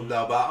 Mm-hmm.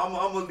 No, but I'm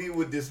gonna leave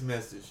with this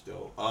message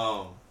though.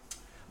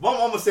 But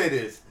I'm gonna say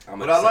this. I'm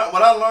What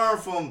gonna I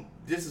learned from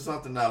this is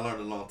something I learned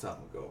a long time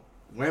ago.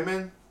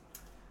 Women,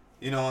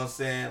 you know what I'm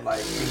saying? Like,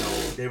 you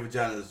know, their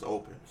vagina is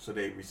open, so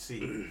they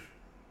receive.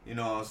 You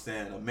know what I'm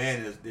saying? A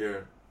man is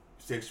there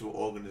sexual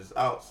organs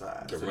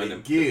outside. The So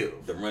running, they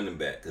give. the running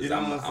back, because You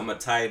know what I'm I'm a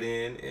tight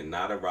end and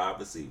not a wide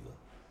receiver.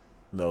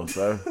 No,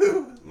 sir.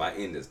 My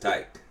end is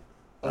tight.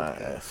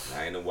 Okay.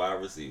 I ain't a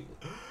wide receiver.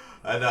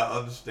 And I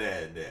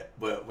understand that.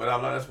 But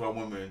I know that's why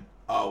women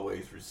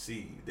always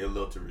receive. They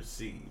love to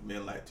receive.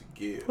 Men like to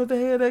give. What the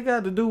hell they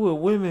got to do with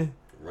women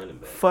Running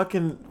back.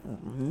 fucking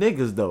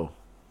niggas though?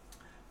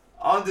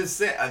 I'm just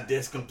saying, I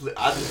just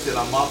said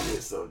I'm off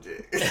this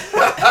subject.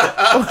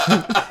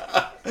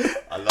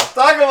 I'm not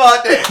talking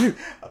about that.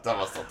 I'm talking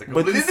about something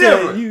But completely you said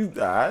different. you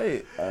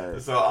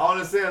alright. So all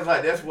I'm saying is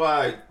like that's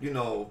why, you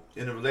know,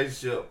 in a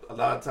relationship, a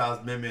lot of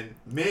times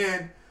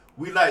men,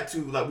 we like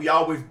to we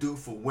always do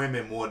for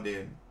women more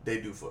than they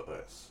do for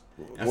us.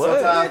 And What?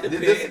 sometimes It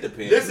depends.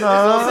 Listen, this is what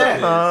No, I'm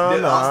saying. no,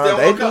 Understand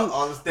they where do.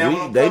 understand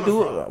where I'm They coming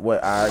do from.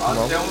 what I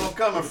Understand where I'm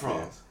coming from.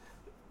 Depends.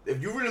 If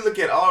you really look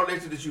at all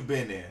relationships that you've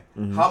been in,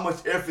 Mm-hmm. how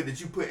much effort did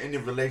you put in the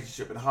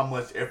relationship and how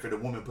much effort a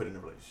woman put in the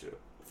relationship?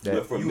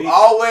 But for You me,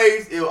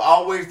 it'll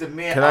always the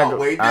man Can I go?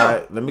 outweigh them.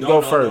 Alright, let me No, go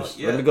no, first.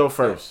 no, Let yeah. me go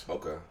first.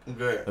 Okay.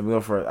 Good. Let me go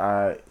first.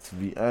 To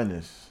be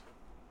honest,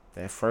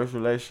 that first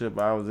relationship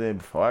I was in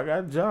before I got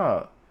a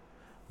job,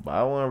 but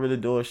I wasn't really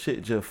doing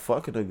shit, just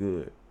fucking her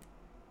good.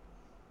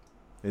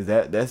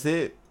 That's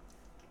it?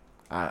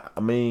 I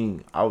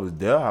mean, I was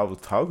there, I was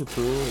talking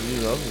to her,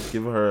 you know,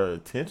 giving her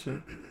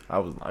attention. I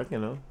was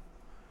liking her.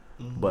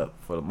 But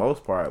for the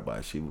most part,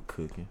 she was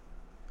cooking,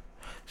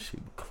 she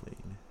was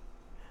cleaning,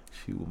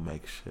 she would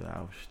make sure I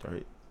was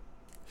straight.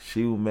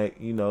 She would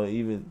make, you know,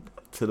 even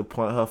to the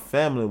point her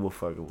family was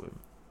fucking with me.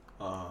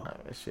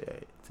 That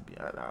shit, to be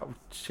honest, I was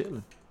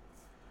chilling.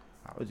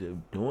 I was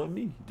just doing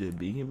me, just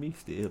being me,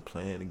 still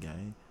playing the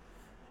game,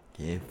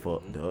 getting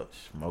fucked up,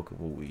 smoking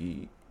with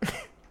weed. I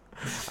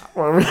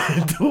wasn't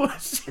really doing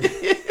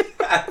shit.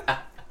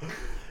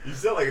 You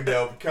sound like a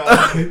damn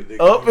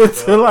commentator. Up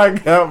until I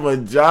got my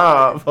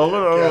job. Hold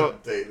on.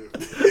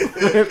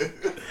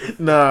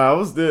 I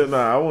wasn't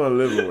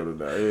living with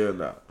her now. Hell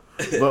no.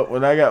 But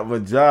when I got my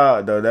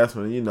job though, that's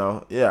when, you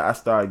know,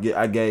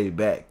 I gave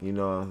back, you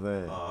know what I'm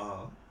saying?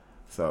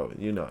 So,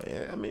 you know,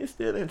 I mean, it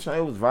still didn't change.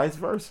 It was vice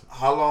versa.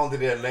 How long did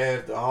that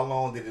last? How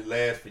long did it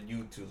last for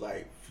you to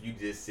for you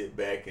just sit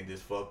back and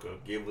just fuck her,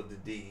 give her the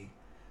D,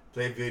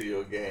 play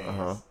video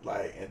games,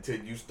 until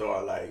you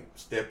start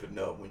stepping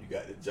up when you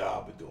got the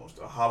job and doing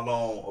stuff? How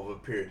long of a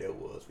period that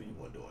was when you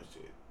weren't doing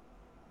shit?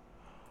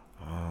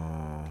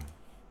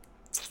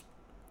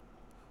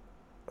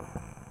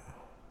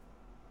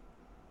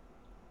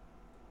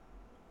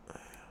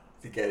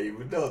 You can't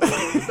even know.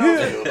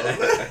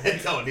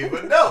 Don't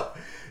even know.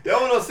 That's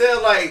what I'm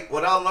saying.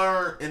 What I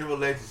learned in a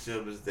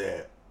relationship is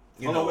that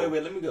Wait,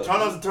 let me go.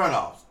 turn ons and turn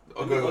offs.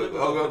 Go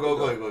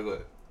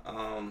ahead.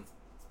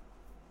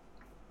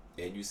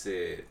 And you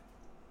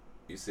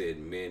said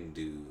men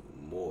do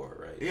more,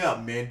 right?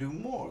 Yeah, men do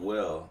more.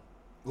 Well,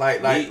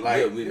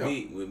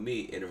 With me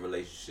in a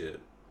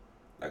relationship,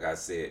 like I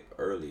said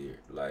earlier,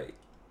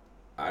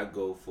 I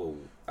go for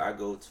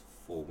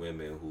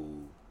women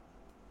who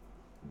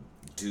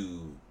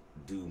do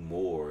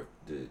more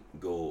to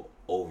go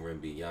over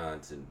and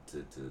beyond to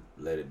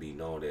let it be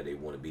known that they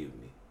want to be with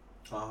me.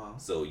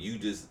 So you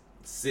just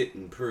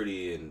sitting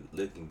pretty and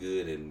looking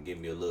good and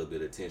giving me a little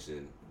bit of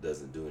attention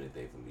doesn't do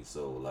anything for me.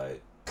 So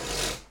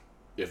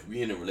if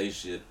we're in a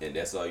relationship and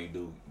that's all you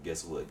do,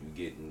 guess what?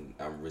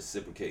 I'm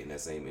reciprocating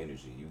that same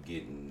energy. You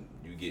getting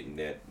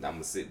that. I'm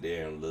gonna sit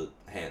there and look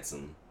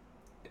handsome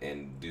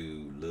and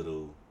do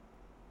little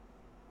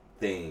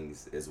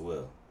things as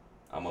well.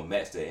 I'm gonna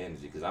match that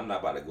energy because I'm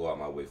not about to go out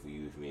my way for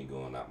you if you ain't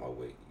going out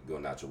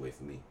your way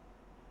for me.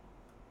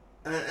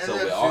 So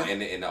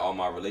with all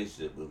my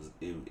relationship,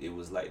 it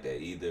was like that.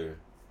 Either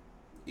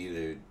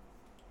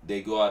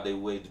they go out their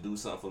way to do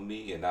something for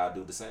me, and I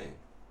do the same,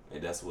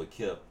 and that's what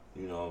kept,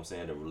 you know what I'm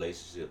saying, the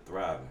relationship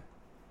thriving.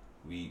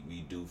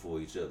 We do for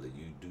each other.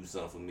 You do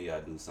something for me, I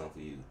do something for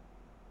you.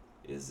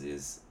 It's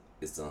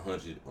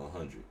 100.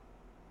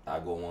 I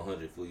go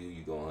 100 for you,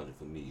 you go 100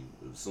 for me.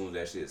 As soon as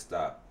that shit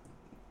stop,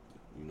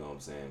 you know what I'm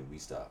saying, we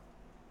stop.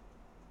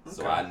 Okay.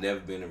 So I never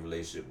been in a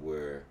relationship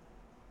where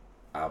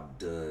I've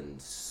done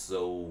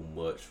so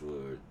much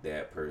for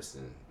that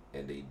person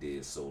and they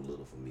did so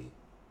little for me,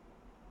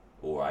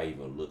 or I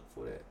even look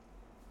for that.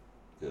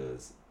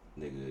 Because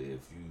nigga,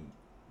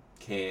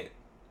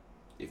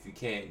 if you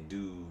can't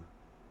do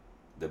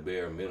the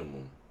bare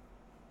minimum,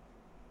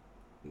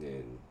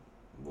 then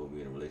what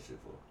we in a relationship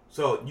for?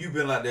 So you've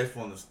been like that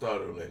from the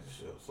start of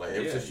relationships,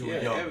 ever since you were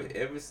young.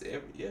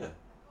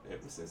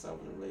 Ever since I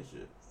was in a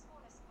relationship.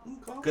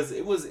 Because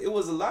it was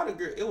a lot of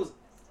girls. It was.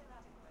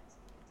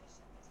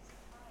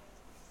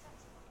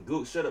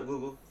 Google, shut up,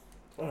 Google.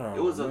 Oh,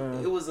 it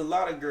was a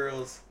lot of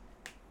girls.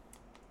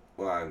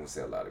 Well, I ain't gonna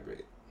say a lot of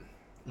girls.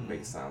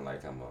 Make it sound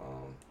like I'm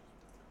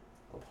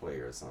a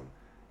player or something.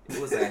 It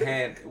was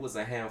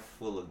a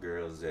handful of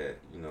girls that,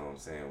 you know what I'm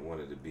saying,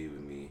 wanted to be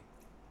with me,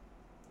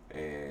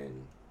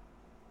 and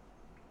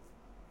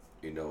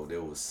you know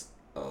there was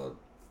a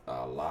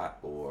lot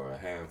or a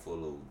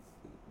handful of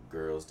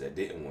girls that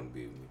didn't want to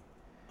be with me.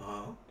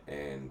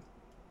 And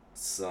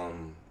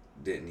some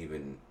didn't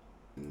even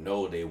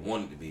know they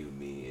wanted to be with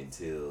me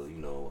until, you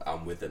know,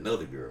 I'm with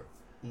another girl.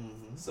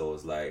 Mm-hmm. So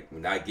it's like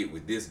when I get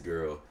with this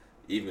girl,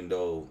 even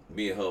though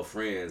me and her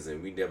friends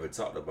and we never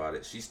talked about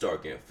it, she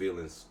started getting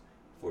feelings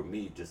for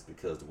me just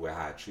because of the way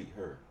how I treat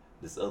her,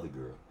 this other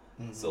girl.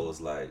 Mm-hmm. So it's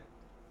like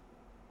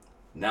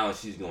now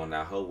she's going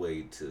out her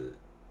way to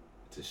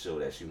show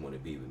that she want to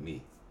be with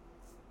me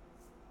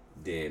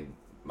than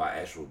my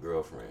actual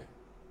girlfriend.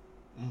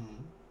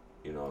 Mm-hmm.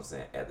 You know what I'm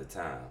saying? At the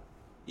time,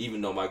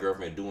 even though my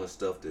girlfriend doing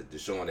stuff to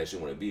showing that she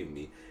want to be with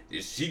me,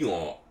 she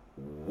going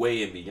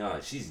way and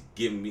beyond. She's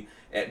giving me,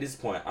 at this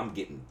point, I'm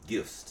getting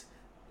gifts.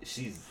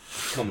 She's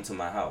coming to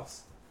my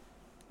house,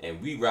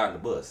 and we riding the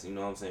bus. You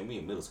know what I'm saying? We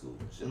in middle school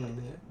and shit like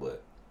that.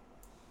 But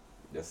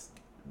that's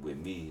with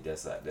me.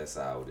 That's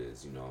how it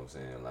is. You know what I'm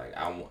saying? Like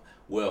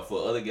well,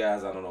 for other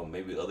guys, I don't know.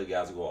 Maybe other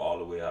guys go all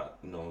the way out.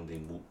 You know, they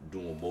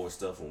doing more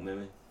stuff for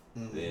women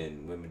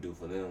than women do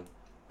for them.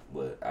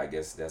 But I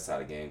guess that's how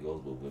the game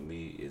goes. But with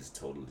me, it's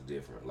totally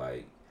different.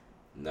 Like,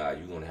 nah,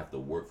 you're gonna have to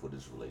work for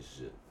this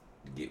relationship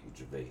to get with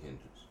Gervais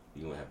Hendrix.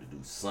 You're gonna have to do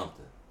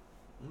something.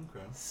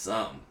 Okay.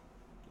 Something.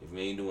 If you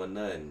ain't doing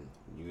nothing,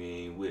 you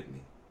ain't with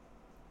me.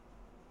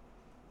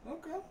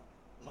 Okay.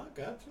 I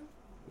got you.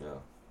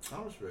 Yeah.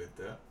 I respect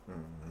that.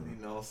 Mm-hmm.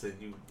 You know, said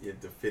you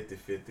get the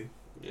 50-50.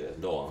 Yeah.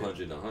 No,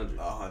 100. 100.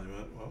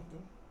 Well,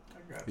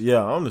 I got you.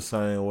 Yeah, I'm the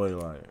same way.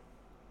 Like,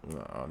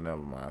 no, never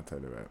mind. I tell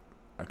you that.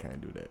 I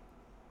can't do that.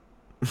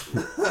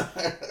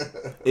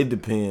 It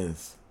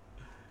depends.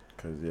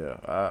 Cause yeah,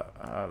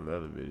 I let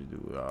a bitch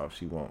do all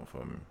she want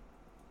for me,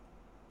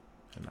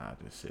 and I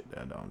just sit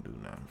there and don't do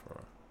nothing for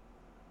her.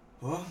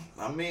 Well,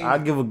 I mean, I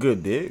give a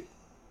good dick.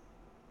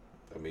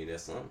 I mean,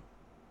 that's something.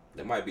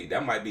 That might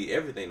be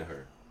everything to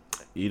her.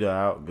 Eat her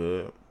out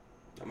good.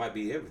 That might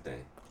be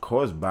everything. Of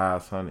course, buy her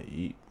something to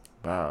eat.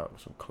 Buy her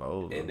some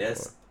clothes. And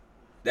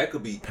that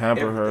could be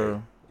pamper everything.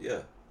 her. Yeah.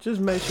 Just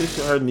make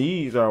sure her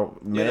needs are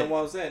met. Yeah, that's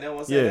what I'm saying. That's what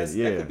I'm saying.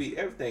 Yeah, That could be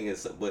everything.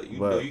 But you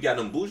know, you got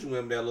them bougie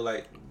women that look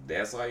like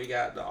that's all you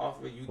got to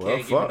offer. You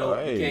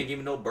can't give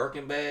me no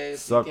Birkin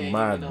bags. Suck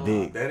my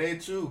dick. That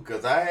ain't true.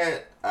 Cause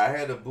I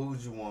had a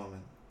bougie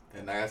woman,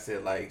 and like I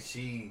said, like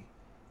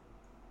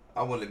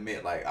I will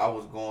admit, like I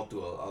was going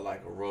through a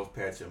rough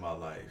patch in my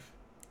life.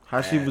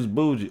 How she was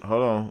bougie?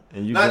 Hold on,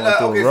 and you going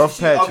through a rough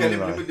patch Okay, in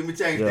let life. me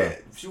change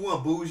that. She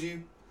wasn't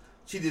bougie.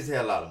 She just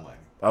had a lot of money.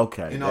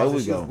 Okay, you know, there so we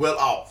she go. was well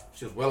off.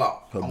 She was well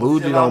off. Her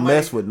bougie don't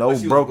mess with no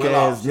broke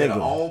ass She had her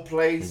nigga. own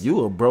place.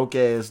 You a broke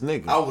ass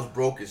nigga. I was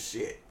broke as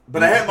shit.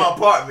 But I had my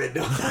apartment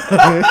though.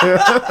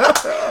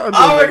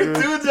 I worked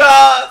 2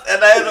 jobs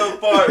and I had an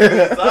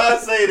apartment. So I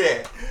say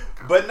that.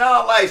 But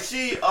now, like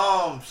she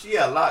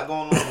had a lot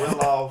going on.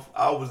 Well off.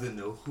 I was in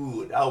the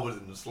hood. I was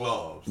in the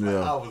slums. Like,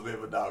 Yeah. I was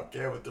living down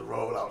Carrington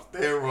Road. I was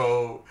Thin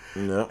Road.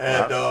 Yeah,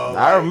 And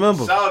I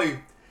remember.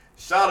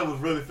 Shawty was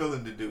really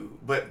feeling the dude.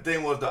 But the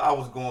thing was that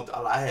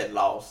I had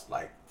lost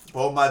like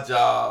both my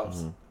jobs.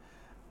 Mm-hmm.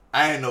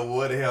 I didn't know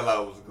where the hell I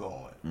was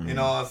going. Mm-hmm. You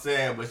know what I'm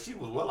saying? But she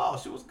was well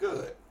off. She was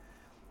good.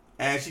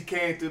 And she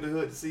came through the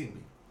hood to see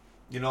me.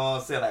 You know what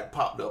I'm saying? Like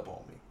popped up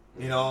on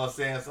me. You know what I'm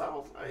saying? So I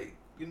was like,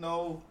 you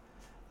know,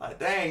 like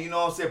dang, you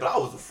know what I'm saying? But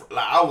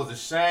I was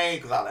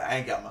ashamed because I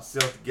ain't got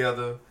myself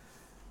together.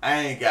 I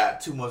ain't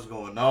got too much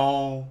going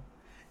on.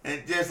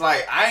 And just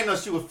like, I ain't know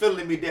she was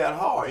feeling me that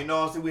hard. You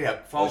know what I'm saying? We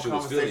had phone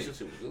conversations.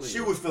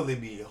 She was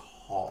feeling me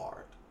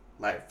hard.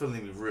 Like,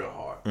 feeling me real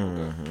hard.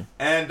 Mm-hmm.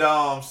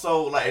 And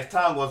so, like, as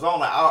time goes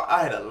on, like,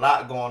 I had a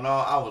lot going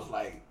on. I was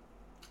like,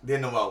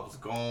 didn't know where I was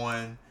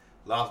going.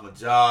 Lost my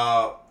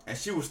job. And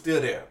she was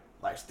still there.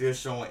 Like, still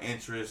showing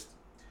interest.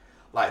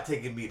 Like,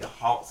 taking me to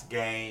Hawks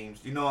games.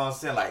 You know what I'm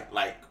saying?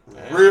 Like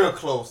real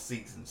close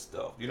seats and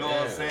stuff. You know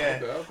what I'm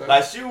saying? Okay.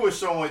 Like, she was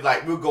showing,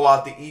 like, we'll go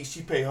out to eat.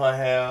 She pay her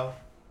half.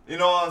 You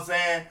know what I'm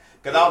saying?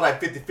 Because I was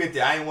like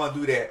 50-50. I didn't want to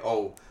do that.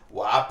 Oh,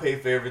 well, I pay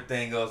for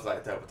everything else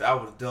like that. But I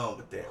was done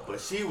with that. But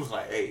she was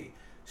like, hey,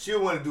 she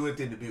didn't want to do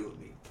anything to be with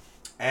me.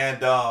 And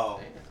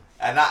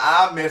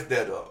I messed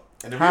that up.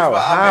 And the reason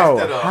why I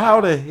messed that up. How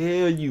the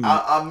hell you?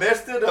 I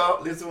messed it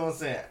up. Listen to what I'm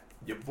saying.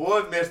 Your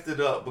boy messed it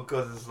up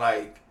because it's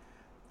like,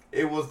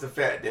 it was the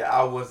fact that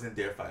I wasn't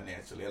there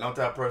financially. And I'm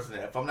the type of person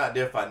that if I'm not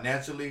there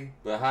financially.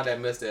 But how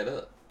that messed that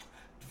up?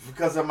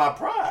 Because of my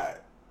pride.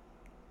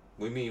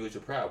 What do you mean with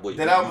your pride?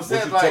 That I was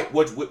saying, like,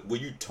 what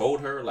you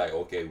told her, like,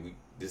 okay,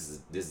 this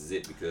is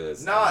it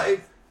because I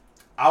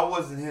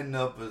wasn't hitting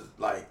up as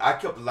like I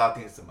kept a lot of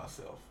things to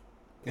myself.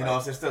 You know what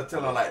I'm saying? Still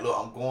telling her like, look,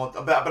 I'm going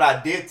but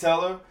I did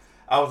tell her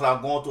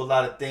I'm going through a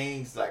lot of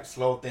things, like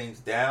slow things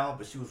down,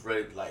 but she was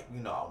ready to like,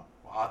 you know,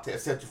 I'll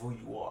accept you for who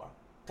you are,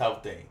 type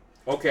of thing.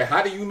 Okay,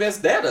 how do you mess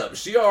that up?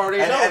 She already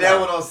know. And that's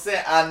what I'm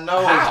saying. I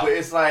know, how? But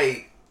it's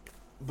like,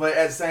 but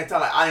at the same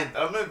time, like I didn't.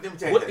 Let me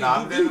tell you What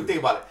that. did you Let me do? think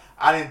about it.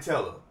 I didn't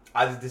tell her.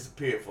 I just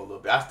disappeared for a little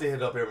bit. I still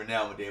hit up every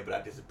now and then, but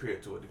I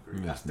disappeared to a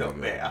degree. I stepped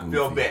back. I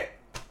feel bad.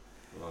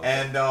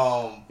 And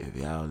if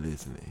y'all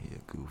listening here,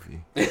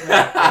 Goofy.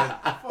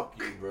 fuck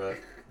you, bro.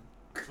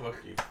 Fuck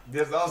you.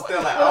 Just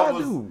understand, like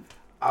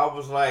I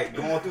was like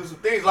going through some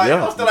things. Like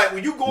Yeah. I'm still like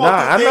when you going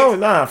Nah, through I know. things.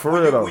 Nah, for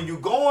real though. When you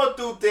going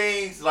through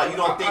things, like you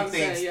don't think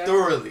things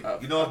thoroughly. You I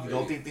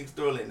don't think things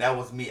thoroughly, and that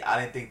was me. I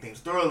didn't think things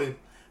thoroughly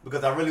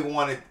because I really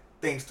wanted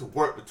things to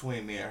work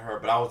between me and her,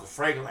 but I was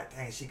afraid. Like,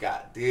 dang, she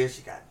got this,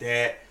 she got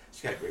that,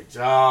 she got a great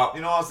job.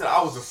 You know what I'm saying?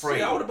 I was afraid.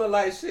 Shit, I would have been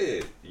like,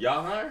 shit,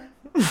 y'all hiring?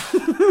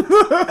 Shit,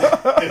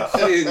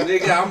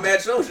 nigga, I'm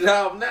at your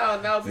job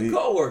now we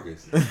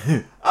co-workers.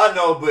 I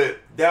know, but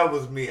that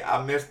was me.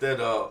 I messed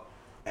that up.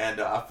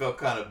 And I felt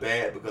kind of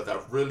bad because I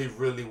really,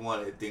 really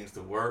wanted things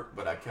to work,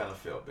 but I kind of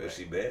felt bad. Was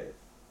she bad?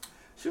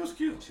 She was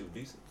cute. She was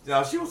decent.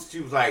 No, she was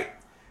like,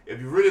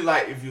 if you really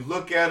like, if you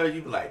look at her,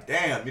 you be like,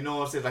 damn, you know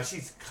what I'm saying? Like,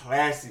 she's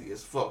classy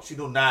as fuck. She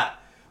do not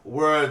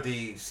wear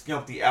the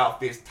skimpy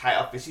outfits, tight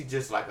outfits. She's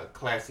just like a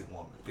classy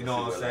woman. You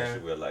know what I'm saying?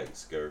 She wear like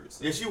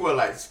skirts. Yeah, she wear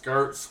like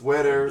skirts,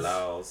 sweaters,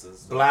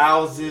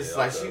 blouses.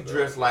 Like she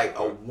dressed like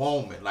a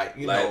woman. Like,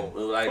 you know.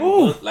 Like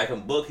a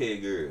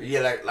bookhead girl.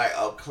 Yeah, like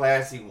a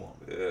classy woman.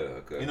 Yeah,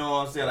 okay. You know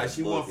what I'm saying? Like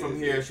she went from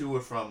here, she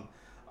was from,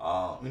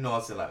 you know what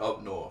I'm saying, like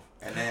up north.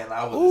 And then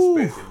I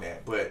was expecting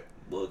that. But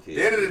at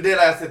the end of the day,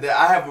 like I said, that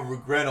I have a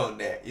regret on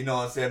that. You know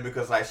what I'm saying?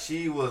 Because like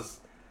she was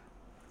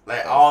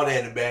like all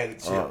that in a bag of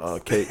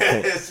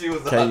chips. She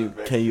was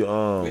can you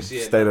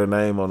state her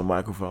name on the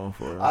microphone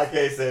for her? I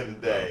can't say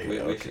today.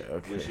 Where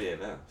she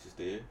at now? She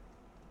still here?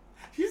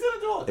 She's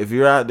in Georgia. If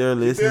you're out there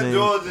listening, in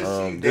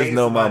Georgia, just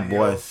know my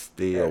boy else.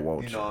 still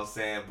wants you. You know what I'm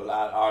saying? But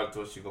I already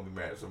told she's gonna be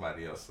married to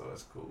somebody else, so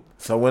it's cool.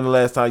 So when the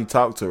last time you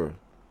talked to her?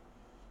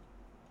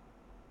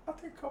 I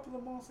think a couple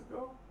of months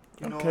ago.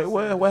 You know Okay,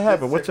 what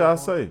happened? What y'all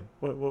say?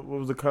 What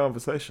was the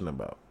conversation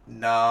about?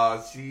 Nah,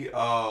 she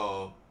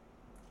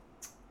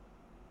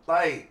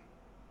like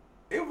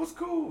it was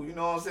cool. You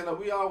know what I'm saying? Like,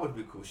 we always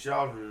be cool. She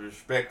always was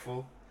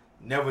respectful,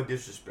 never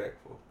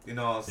disrespectful. You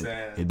know what I'm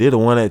saying? And did the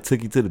one that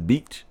took you to the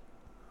beach?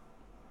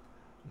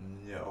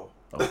 No.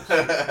 Oh,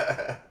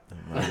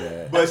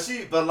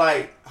 but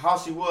like how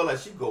she was, like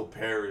she go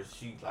Paris,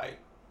 she can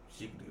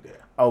do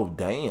that. Oh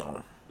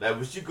damn. Like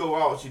when she go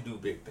out, she do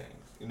big things.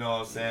 You know what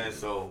I'm saying?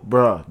 So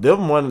bruh,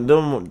 them one of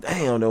them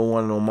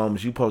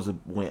moments you supposed to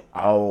went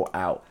all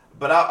out.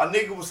 But a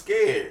nigga was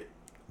scared.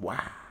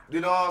 Wow. You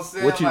know what I'm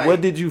saying? What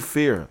did you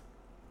fear?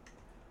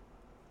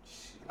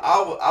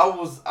 I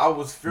was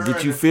fearing.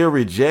 Did you fear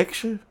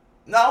rejection?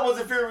 No, I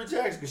wasn't fearing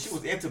rejection because she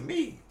was into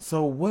me.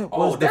 So what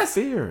was the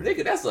fear?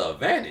 Nigga, that's an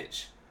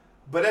advantage.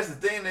 But that's the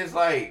thing. Is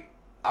like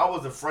I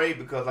was afraid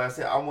because, like I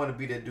said, I want to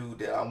be that dude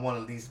that I want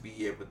to at least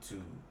be able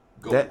to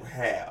go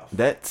have.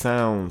 That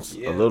sounds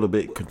a little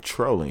bit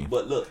controlling.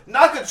 But look,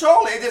 not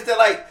controlling. It's just that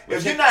like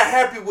if you're not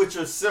happy with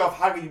yourself,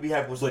 how can you be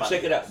happy with somebody? But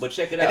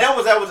check it out. And I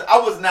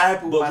was not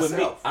happy with myself. With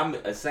me, I'm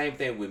the same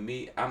thing with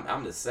me.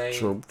 I'm the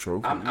same.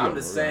 True. I'm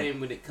the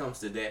same when it comes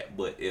to that.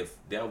 But if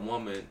that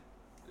woman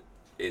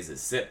is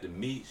accepting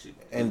me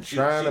and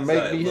trying to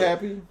make me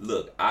happy.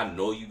 Look, I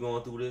know you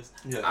going through this.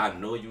 Yeah. I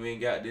know you ain't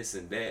got this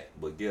and that.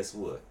 But guess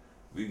what?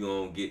 We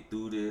gonna get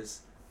through this,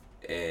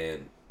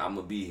 and I'm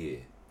gonna be here.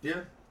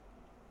 Yeah.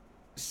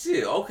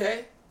 Shit.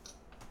 Okay.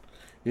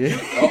 Yeah.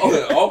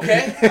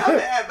 Okay.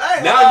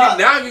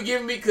 Now you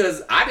giving me,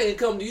 because I didn't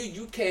come to you.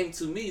 You came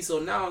to me. So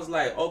now it's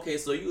like, okay,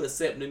 so you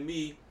accepting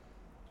me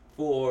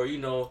for you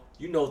know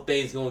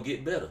things gonna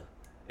get better,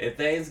 and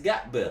things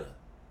got better.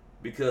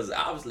 Because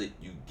obviously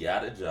you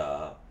got a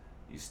job,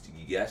 you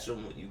got your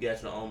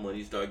own money,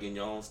 you start getting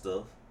your own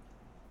stuff.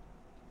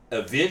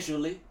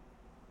 Eventually,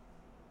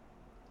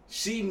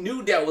 she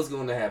knew that was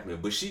going to happen,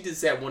 but she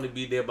just had wanted to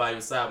be there by your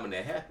side when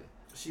that happened.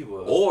 She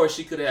was, or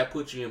she could have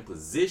put you in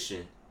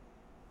position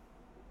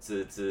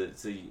to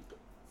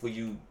for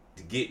you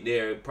to get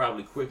there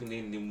probably quicker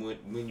than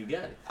when you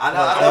got it. I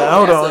know.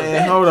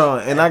 Hold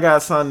on, and I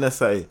got something to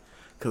say,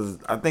 because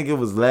I think it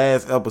was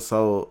last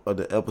episode or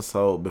the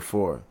episode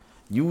before.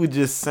 You were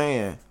just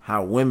saying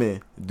how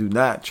women do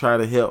not try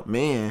to help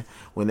men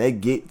when they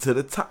get to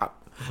the top.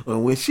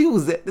 When she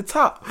was at the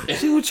top,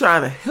 she was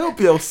trying to help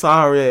your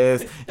sorry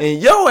ass,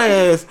 and your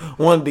ass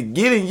wanted to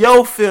get in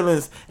your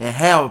feelings and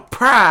have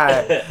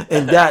pride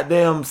and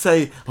goddamn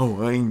say,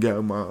 "Oh, I ain't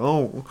got my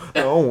own.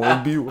 I don't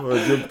want to be with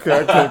her just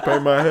because I can't pay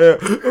my hair.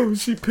 Oh,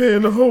 she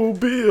paying the whole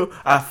bill."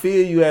 I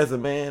feel you as a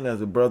man, as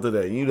a brother,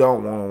 that you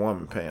don't want a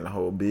woman paying the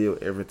whole bill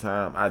every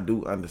time. I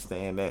do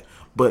understand that.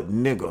 But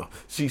nigga,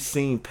 she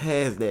seen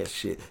past that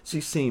shit. She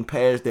seen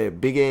past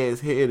that big ass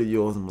head of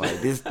yours. I'm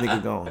like, this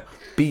nigga gonna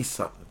be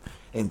something.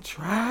 And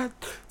tried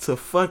to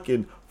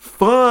fucking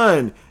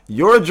fund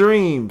your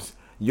dreams,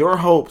 your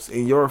hopes,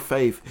 and your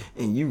faith,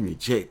 and you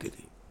rejected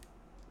it.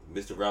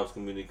 Mr. Roberts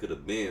community could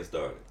have been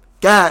started.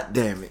 God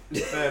damn it.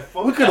 Man,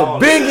 we could have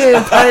been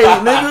getting paid,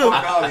 nigga.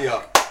 Fuck all of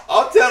y'all.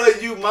 I'm telling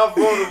you my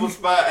vulnerable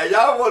spot, and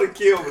y'all want to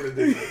kill me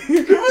today. You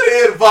want to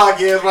end the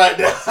podcast right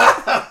now.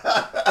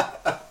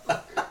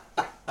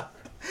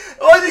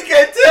 Oh, you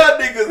can't tell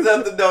niggas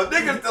nothing though.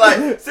 Niggas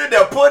like sitting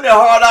there putting their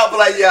heart out, but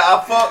like, yeah, I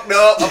fucked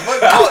up.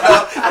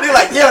 And they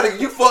like, yeah, nigga,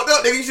 you fucked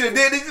up, nigga. You should have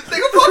did this.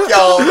 Nigga, fuck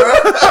y'all, bro.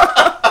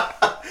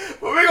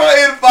 But we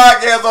gonna end the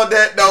podcast on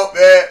that note,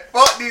 man.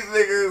 Fuck these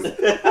niggas.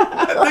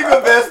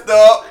 Nigga messed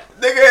up.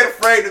 Nigga ain't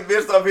afraid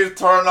of his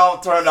turn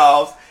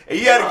offs. And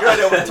he had a girl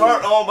that was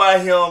turned on by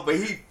him, but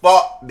he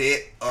fucked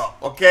it up,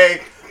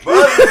 okay? But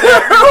other than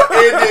that, we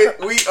gonna end it.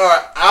 We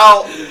are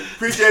out.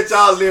 Appreciate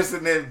y'all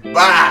listening.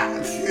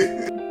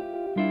 Bye.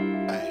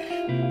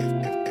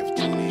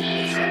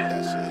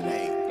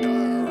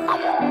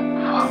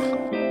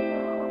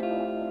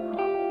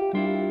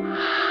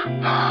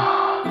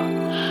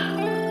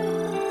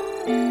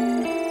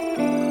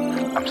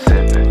 I'm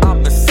sipping,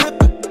 I've been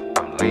sipping,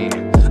 I'm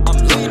leaning, I'm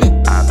leaning,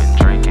 I've been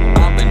drinking,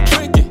 I've been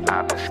drinking,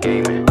 I've been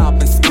scheming, I've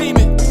been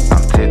scheming,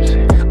 I'm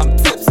tipsy, I'm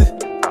tipsy,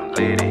 I'm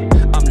litty,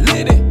 I'm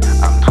litty,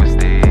 I'm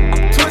twisted,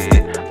 I'm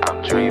twisted, I'm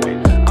dreaming,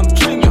 I'm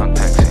dreaming. I'm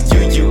texting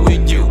You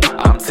and you,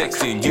 I'm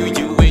texting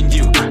you and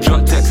you,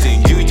 drunk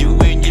texting you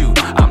and you,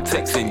 I'm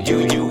texting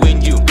you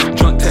and you,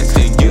 drunk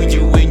texting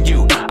you and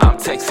you, I'm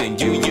texting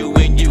you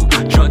and you,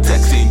 drunk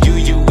texting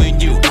you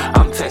and you,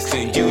 I'm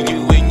texting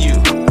you and you.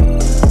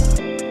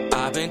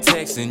 I've been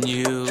texting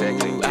you,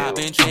 I've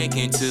been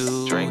drinking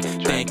too,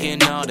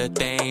 thinking all the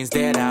things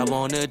that I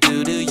wanna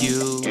do to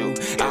you.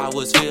 I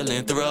was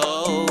feeling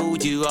thrown,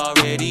 you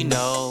already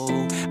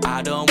know.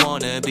 I don't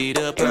wanna be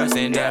the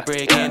person that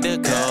breaking the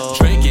code.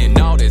 Drinking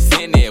all this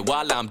in it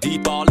while I'm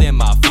deep all in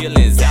my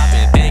feelings. I've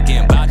been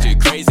thinking about you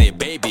crazy,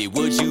 baby.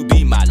 Would you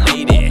be my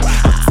lady?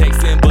 I'm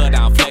texting, but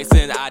I'm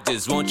flexing. I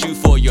just want you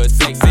for your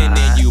sex, and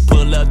then you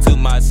pull up to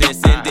my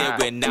sense, and then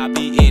when I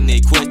be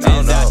any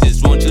questions, I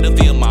just want you to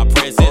feel my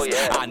presence.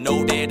 I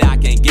know that I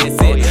can guess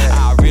it.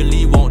 I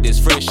really want this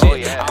fresh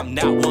shit. I'm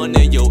not one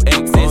of your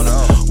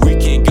exes. We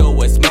can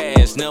go and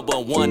smash. Number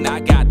one, I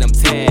got them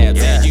tabs,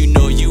 and you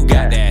know you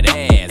got that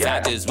ass.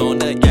 I just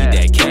wanna eat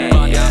that cash.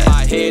 Now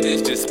my head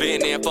is just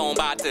spinning, phone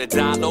about to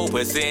dial low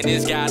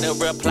percentage. Gotta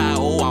reply,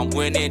 oh I'm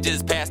winning.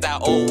 Just passed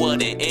out, oh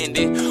what it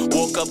ended.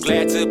 Woke up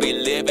glad to be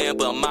living,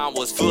 but mine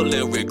was full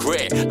of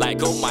regret.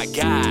 Like oh my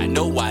God,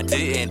 no I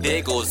didn't.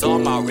 There goes all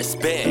my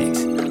respect.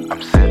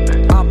 I'm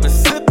sipping, I've been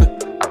sipping,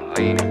 I'm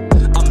leaning,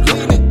 I'm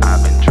leaning,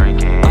 I've been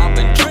drinking, I've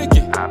been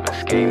drinking, I've been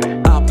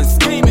scheming, I've been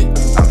scheming,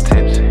 I'm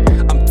tipsy,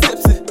 I'm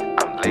tipsy,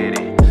 I'm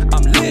litty,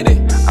 I'm litty,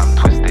 I'm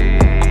twisted,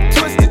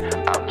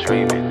 I'm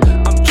dreaming,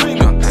 I'm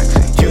dreaming. I'm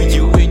texting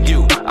You and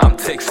you, I'm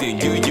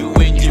texting you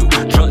and you,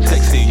 drunk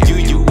texting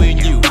you and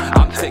you,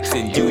 I'm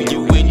texting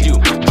you and you,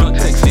 drunk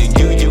texting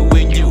you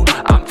and you,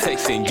 I'm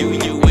texting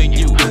you and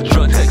you,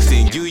 drunk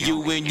texting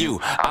you and you,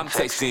 I'm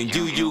texting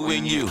you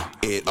and you.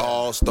 It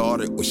all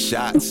started with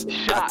shots.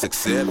 I took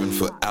 7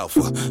 for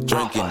Alpha,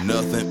 drinking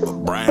nothing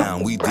but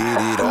brown. We did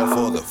it all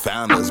for the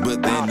founders,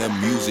 but then the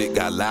music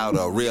got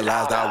louder.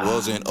 Realized I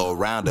wasn't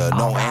around her.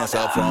 No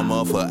answer from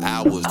her for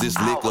hours. This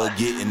liquor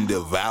getting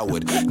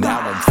devoured. Now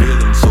I'm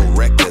feeling so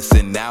reckless,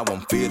 and now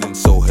I'm feeling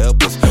so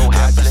helpless.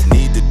 I just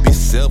need to be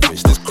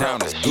selfish. This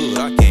crown is good,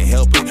 I can't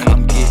help it.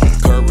 I'm getting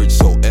courage,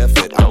 so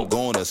effort. I'm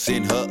gonna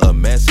send her a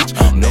message.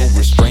 No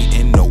restraint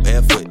and no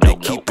effort. They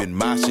keeping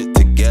my shit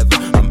together.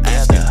 I'm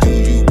asking, do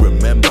you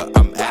remember?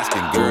 I'm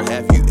asking, girl,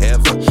 have you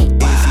ever? Is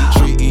he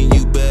treating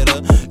you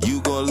better?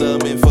 You gon'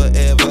 love me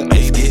forever.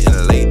 It's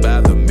getting late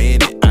by the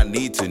minute. I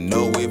need to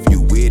know if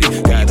you with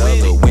it. Got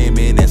other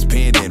women that's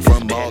pending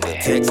from all the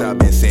texts I've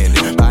been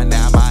sending. By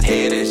now my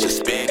head is just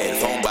spinning.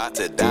 Phone about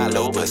to die,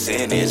 low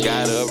percentage.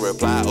 Got a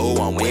reply, oh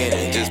I'm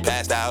winning. Just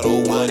passed out,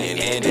 oh what it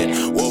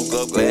ended. Woke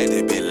up glad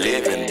to be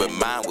living, but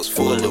mine was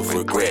full of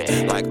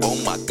regret. Like oh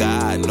my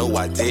God, no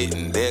I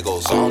didn't. There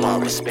goes all my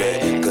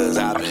respect. Cause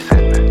I've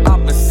been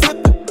I've been sipping,